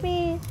 don't leave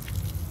me.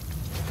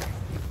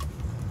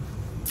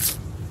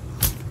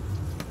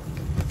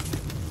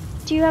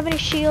 Do you have any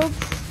shields?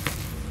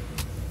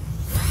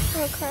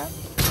 Oh crap.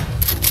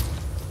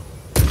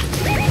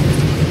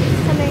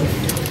 Coming.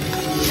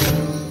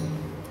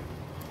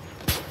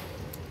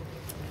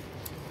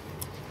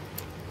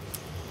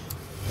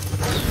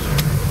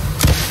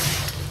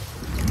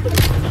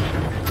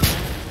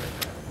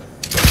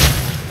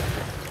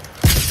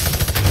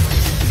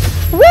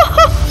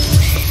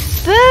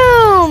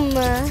 Boom!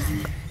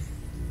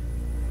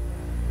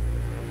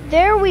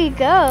 There we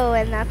go,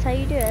 and that's how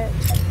you do it.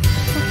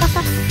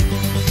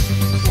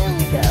 There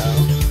we go.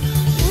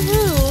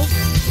 Woohoo!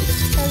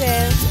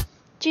 Okay.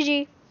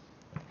 GG.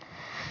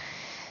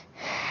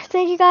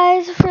 Thank you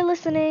guys for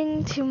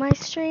listening to my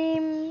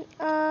stream.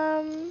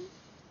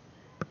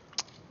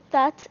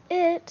 That's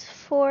it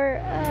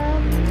for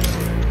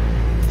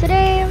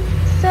today.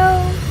 So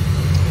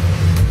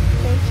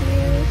thank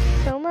you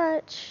so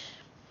much.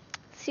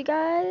 See you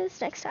guys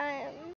next time.